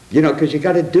 Because you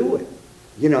got to do it.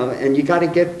 And you got to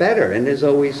get better. And there's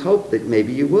always hope that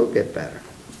maybe you will get better.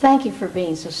 Thank you for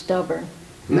being so stubborn.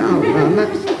 No, I'm not.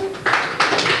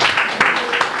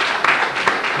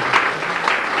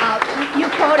 You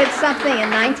quoted something in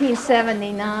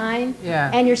 1979,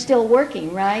 Yeah. and you're still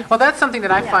working, right? Well, that's something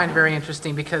that I find very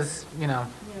interesting because,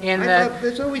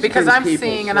 There's always because been I'm people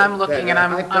seeing and I'm looking and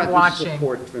I've I'm gotten watching.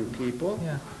 support from people.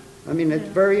 Yeah. I mean, it's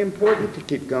very important to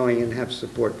keep going and have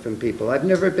support from people. I've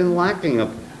never been lacking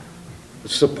of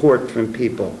support from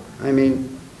people. I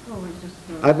mean,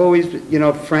 I've always,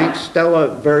 Frank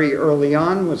Stella very early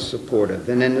on was supportive,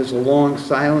 and then there's a long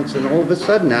silence, and all of a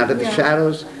sudden, out of the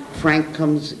shadows, Frank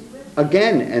comes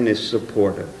again and is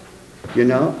supportive.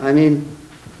 I mean,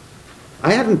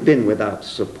 I haven't been without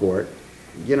support,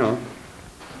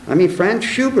 I mean, Franz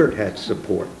Schubert had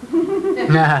support.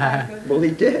 Well, he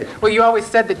did. Well, you always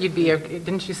said that you'd be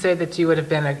didn't you say that you would have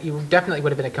been you definitely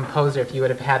would have been a composer if you would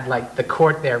have had like the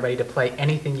court there ready to play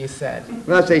anything you said.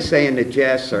 Well, as they say in the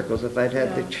jazz circles, if I'd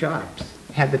had the chops.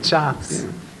 Had the chops.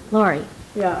 Yeah. Lori.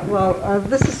 Yeah, well,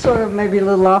 this is sort of maybe a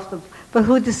little off the, but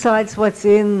who decides what's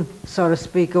in, so to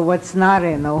speak, or what's not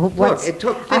in? Or what's, Look, it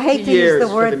took 50 I hate to years use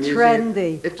the word for the museum.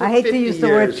 trendy. It took I hate to 50 use the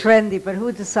word years. trendy, but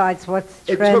who decides what's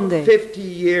It trendy? took 50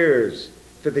 years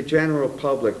for the general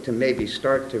public to maybe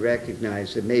start to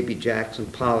recognize that maybe Jackson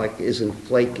Pollock isn't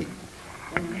flaky.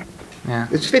 Yeah.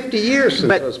 It's 50 years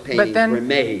since those but paintings then, were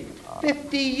made.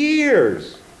 50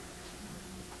 years.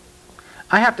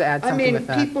 I have to add I something mean, with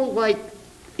that. people like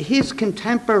his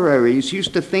contemporaries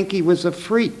used to think he was a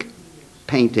freak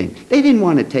painting. They didn't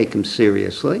want to take him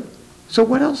seriously. So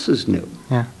what else is new?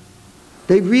 Yeah.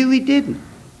 They really didn't.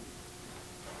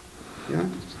 Yeah.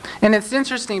 And it's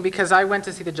interesting because I went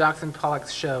to see the Jackson Pollock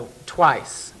show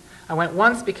twice. I went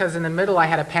once because in the middle I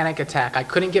had a panic attack. I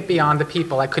couldn't get beyond the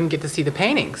people. I couldn't get to see the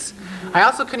paintings. I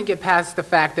also couldn't get past the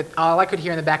fact that all I could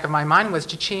hear in the back of my mind was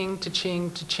cha-ching,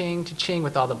 cha-ching, cha-ching, cha-ching,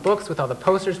 with all the books, with all the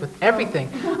posters, with everything.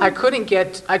 I couldn't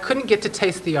get to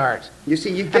taste the art. You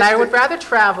see, you get and I would rather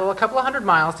travel a couple of 100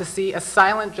 miles to see a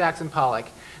silent Jackson Pollock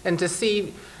than to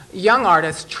see young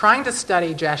artists trying to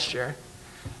study gesture,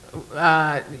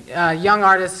 young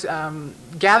artists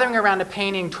gathering around a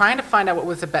painting, trying to find out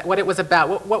what it was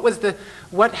about,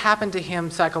 what happened to him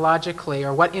psychologically,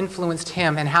 or what influenced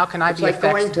him, and how can I be affected the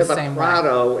same way. It's like going to the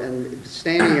Prado and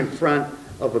standing in front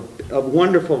of a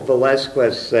wonderful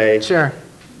Velázquez, say, sure,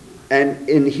 and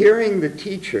in hearing the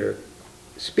teacher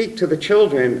speak to the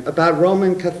children about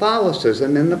Roman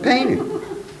Catholicism in the painting.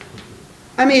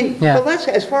 I mean, yeah.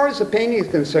 As far as the painting is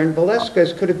concerned,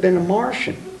 Velázquez could have been a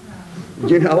Martian.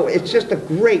 You know, it's just a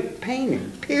great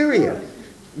painting, period.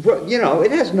 You know, it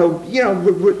has no, you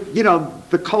know,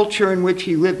 the culture in which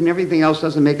he lived and everything else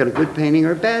doesn't make it a good painting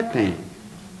or a bad painting.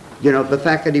 You know, the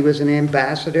fact that he was an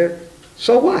ambassador,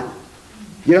 so what?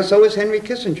 You know, so is Henry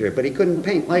Kissinger, but he couldn't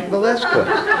paint like Velázquez.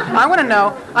 I want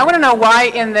to know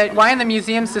why in the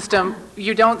museum system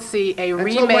you don't see a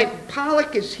remake. So, like,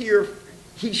 Pollock is here,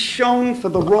 he's shown for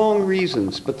the wrong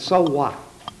reasons, but so what?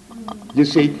 You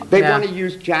see, they want to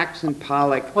use Jackson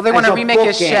Pollock well, they want to remake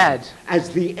his shed as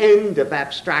the end of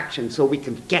abstraction so we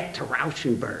can get to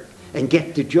Rauschenberg and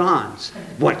get to Johns,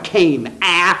 what came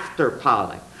after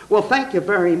Pollock. Well, thank you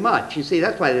very much. You see,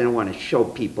 that's why they don't want to show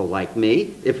people like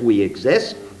me, if we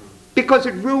exist, because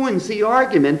it ruins the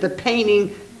argument that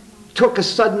painting took a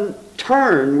sudden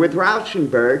turn with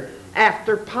Rauschenberg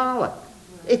after Pollock.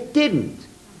 It didn't.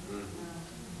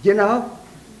 You know?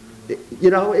 You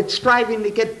know, it's striving to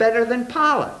get better than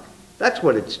Pollock. That's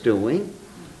what it's doing.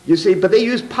 You see, but they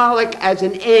use Pollock as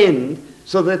an end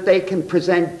so that they can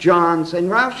present Johns and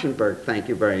Rauschenberg, thank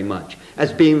you very much,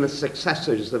 as being the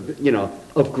successors of, you know,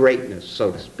 of greatness,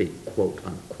 so to speak, quote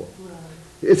unquote. Right.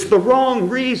 It's the wrong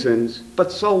reasons,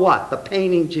 but so what? The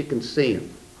paintings, you can see them.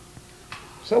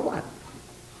 So what?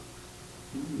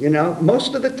 You know,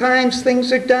 most of the times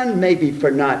things are done maybe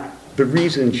for not the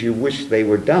reasons you wish they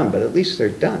were done, but at least they're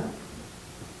done.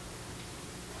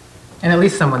 And at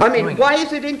least someone's doing it. Why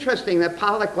is it interesting that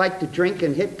Pollock liked to drink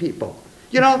and hit people?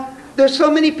 You know, there's so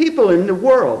many people in the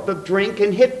world that drink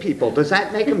and hit people. Does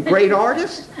that make them great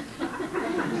artists?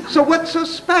 So what's so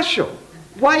special?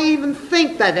 Why even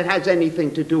think that it has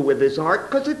anything to do with his art?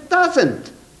 Because it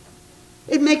doesn't.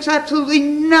 It makes absolutely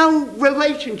no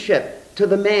relationship to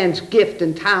the man's gift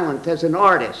and talent as an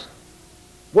artist.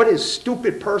 What his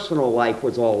stupid personal life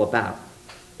was all about.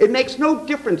 It makes no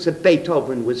difference if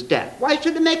Beethoven was deaf. Why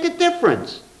should it make a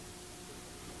difference?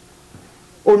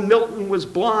 Or Milton was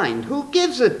blind. Who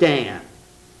gives a damn?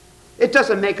 It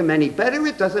doesn't make him any better.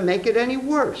 It doesn't make it any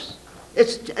worse.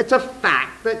 It's a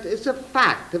fact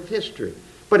of history.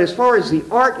 But as far as the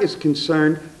art is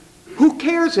concerned, who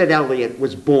cares that Eliot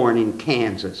was born in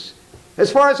Kansas?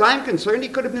 As far as I'm concerned, he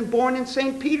could have been born in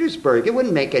St. Petersburg. It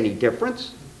wouldn't make any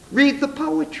difference. Read the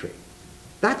poetry.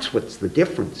 That's what the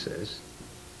difference is.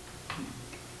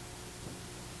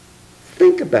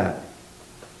 Think about it.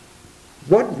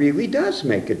 What really does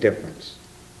make a difference?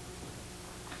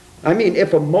 I mean,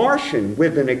 if a Martian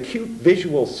with an acute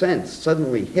visual sense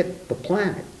suddenly hit the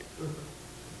planet,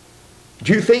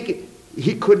 do you think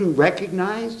he couldn't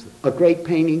recognize a great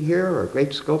painting here or a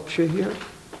great sculpture here?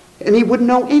 And he wouldn't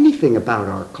know anything about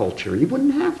our culture. He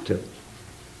wouldn't have to.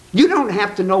 You don't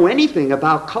have to know anything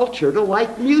about culture to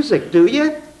like music, do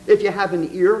you? If you have an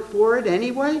ear for it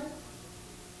anyway.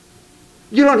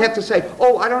 You don't have to say,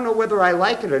 oh, I don't know whether I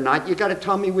like it or not. You got to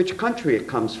tell me which country it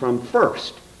comes from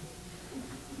first.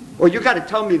 Or you got to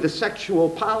tell me the sexual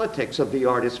politics of the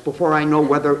artist before I know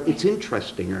whether it's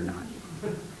interesting or not.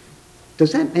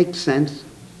 Does that make sense?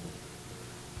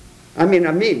 I mean,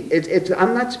 I'm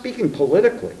not speaking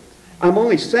politically. I'm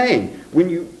only saying when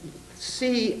you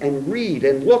see and read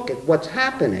and look at what's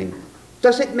happening,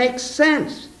 does it make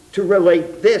sense to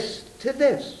relate this to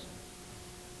this?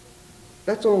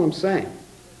 That's all I'm saying.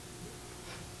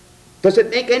 Does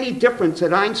it make any difference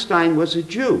that Einstein was a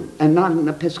Jew and not an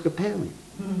Episcopalian?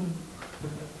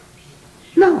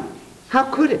 No. How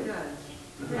could it?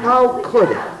 How could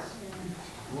it?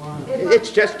 It's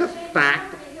just a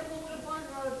fact.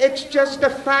 It's just a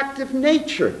fact of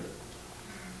nature.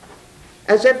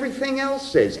 As everything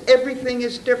else is. Everything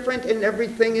is different and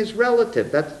everything is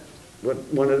relative. That's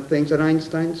one of the things that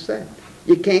Einstein said.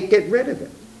 You can't get rid of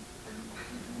it.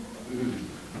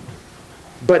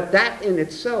 But that in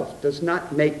itself does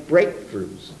not make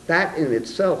breakthroughs. That in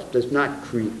itself does not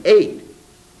create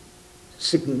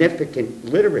significant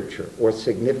literature or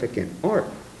significant art.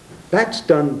 That's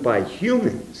done by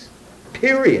humans,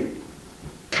 period.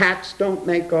 Cats don't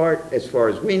make art, as far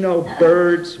as we know.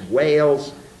 Birds,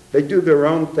 whales, they do their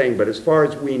own thing, but as far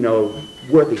as we know,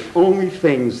 we're the only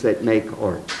things that make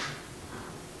art.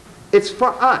 It's for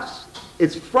us.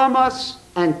 It's from us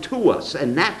and to us,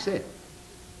 and that's it.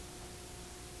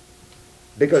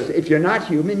 Because if you're not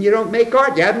human, you don't make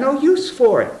art. You have no use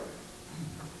for it.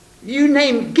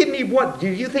 Give me what, do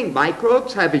you think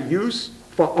microbes have a use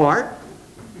for art?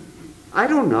 I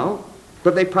don't know,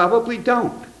 but they probably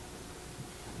don't.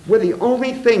 We're the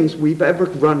only things we've ever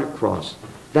run across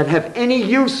that have any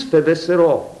use for this at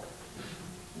all.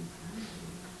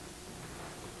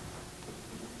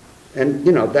 And,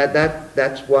 you know,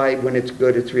 that's why when it's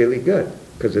good, it's really good,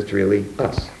 because it's really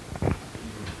us.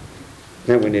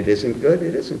 And when it isn't good,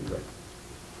 it isn't good.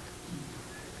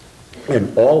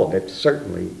 And all of it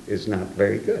certainly is not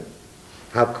very good.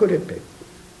 How could it be?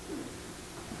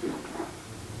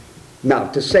 Now,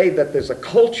 to say that there's a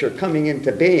culture coming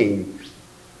into being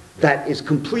that is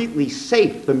completely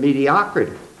safe from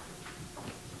mediocrity,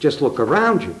 just look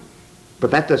around you.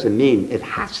 But that doesn't mean it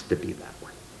has to be that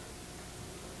way.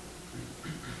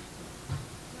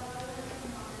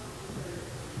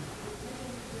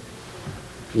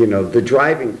 You know, the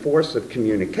driving force of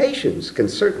communications can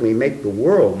certainly make the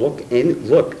world look any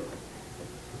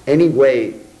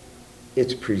way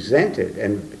it's presented,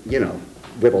 and, you know,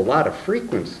 with a lot of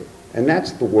frequency. And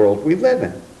that's the world we live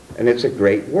in. And it's a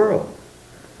great world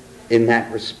in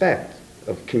that respect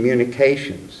of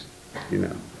communications, you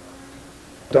know.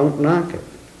 Don't knock it.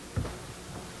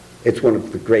 It's one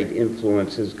of the great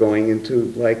influences going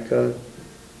into, like,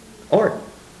 art.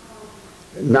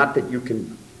 Not that you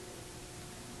can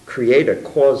create a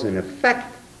cause and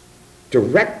effect,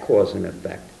 direct cause and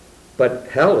effect, but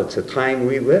hell, it's a time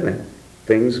we live in.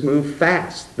 Things move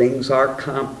fast. Things are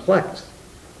complex.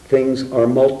 Things are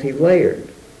multi-layered.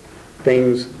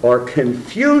 Things are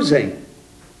confusing.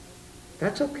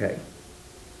 That's okay.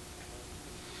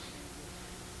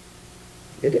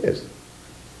 It is.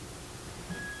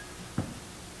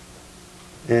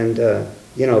 And,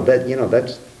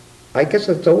 that's, I guess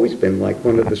it's always been like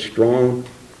one of the strong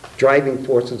driving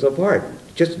forces of art.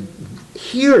 Just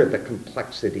hear the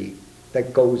complexity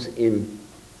that goes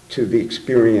into the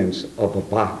experience of a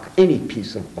Bach, any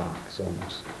piece of Bach's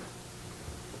almost.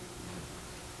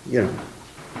 You know,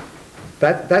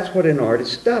 that's what an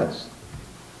artist does,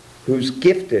 who's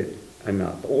gifted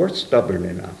enough or stubborn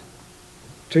enough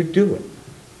to do it.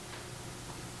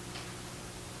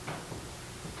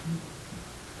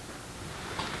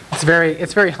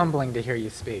 It's very humbling to hear you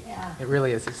speak. Yeah. It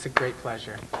really is. It's a great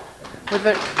pleasure. Were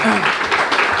there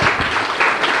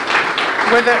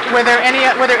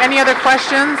any other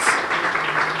questions?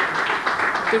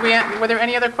 Were there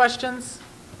any other questions?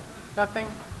 Nothing?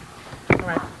 All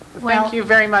right. Well, thank you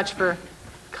very much for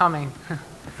coming.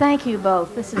 Thank you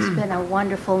both. This has been a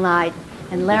wonderful night.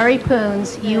 And Larry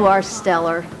Poons, you are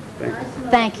stellar.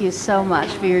 Thank you so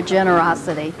much for your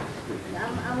generosity.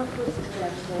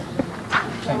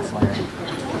 Thanks, Larry.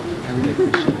 I really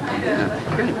appreciate it.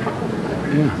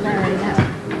 Larry,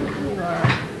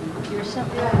 you're so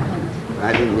eloquent.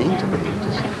 I didn't mean to be.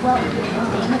 Well,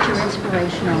 you're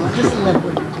inspirational. Just live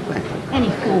with it. Any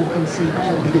fool can see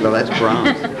that. Well, that's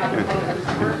bronze.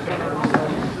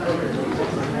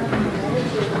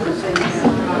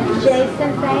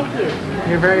 Jason, thank you.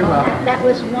 You're very welcome. That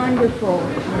was wonderful.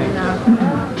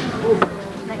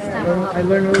 Next time I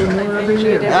learn a little more every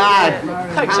year.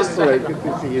 I just good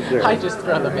to see you there. I just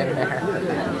throw them in there,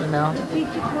 you know?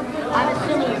 I'm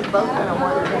assuming you're both going to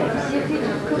want to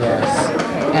Yes.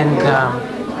 And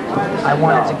I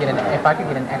wanted to get if I could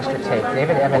get an extra tape.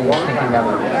 David Evans is thinking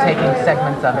of taking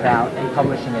segments of it out and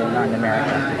publishing it in Art in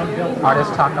America.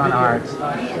 Artists Talk on Art.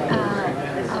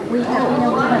 we have an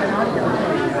audio.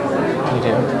 You do?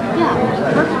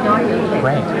 Yeah, perfect audio.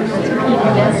 Great.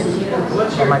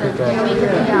 That might be good.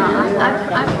 Yeah,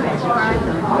 I've transcribed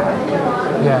them.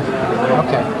 Yeah,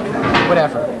 okay.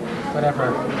 Whatever.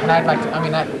 And I'd like to,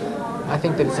 I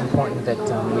think that it's important that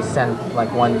we send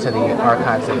like one to the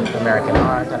Archives of American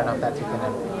Art. I don't know if that's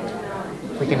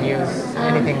we can use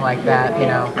anything like that, you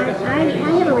know. I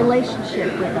have a relationship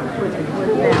with them, and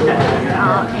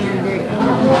they have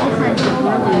all kinds of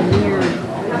really weird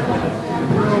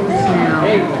rules now.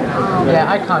 Yeah,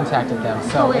 I contacted them,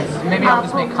 so maybe I'll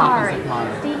just make copies of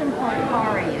mine. Stephen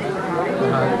Porcari is the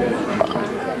guy.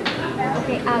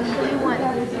 Okay, so you want,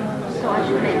 so I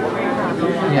should make 3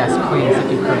 copies. Yes, please, if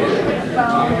you could.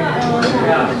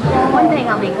 One thing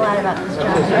I'll be glad about this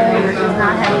job is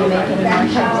not having to make any more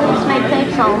tapes. I just make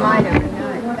tapes all night every night.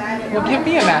 Well, give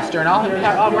me a master, and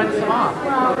I'll run some off.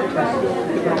 Yeah.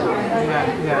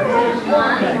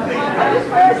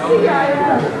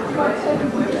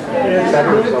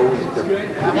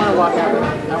 I want to walk out.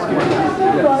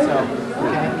 So,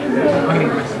 okay.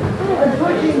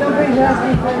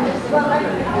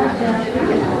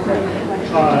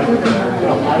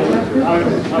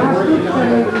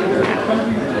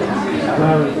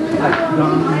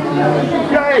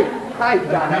 Jay! Hi,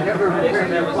 Don. I never returned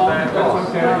your phone call.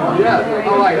 Yeah,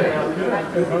 how are you?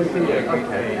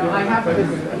 I have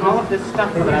all of this stuff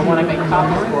that I want to make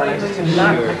copies for, and I just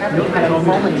haven't had a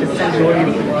moment to send you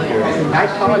anything. I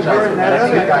apologize for that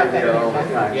other guy there all the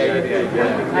time.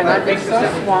 And I've been so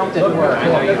swamped at work. I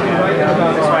know you can.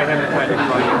 That's why I haven't tried to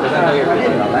call you, because I know you're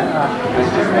busy on that. It's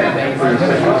just been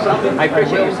amazing. I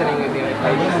appreciate you sending me the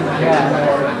invitation.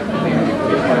 Yeah.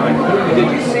 Did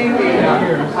you see the,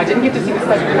 I didn't get to see the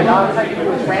study, but all the time people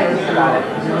was ranting about it,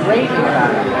 raving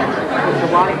about it, with the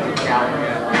Waddington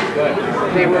Gallery. Good.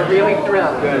 They were really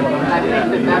thrilled. Good. I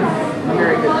think that's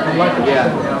very good.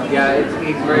 Yeah,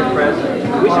 he's very present.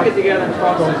 We should get together and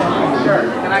talk sometime. Sure.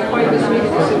 Can I call you this week?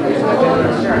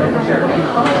 Sure.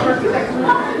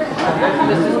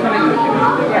 This is coming with you.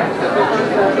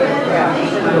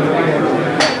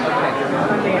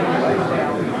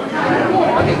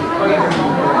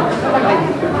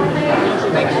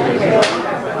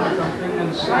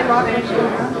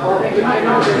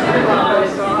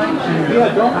 Yeah,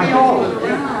 don't be old.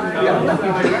 Yeah.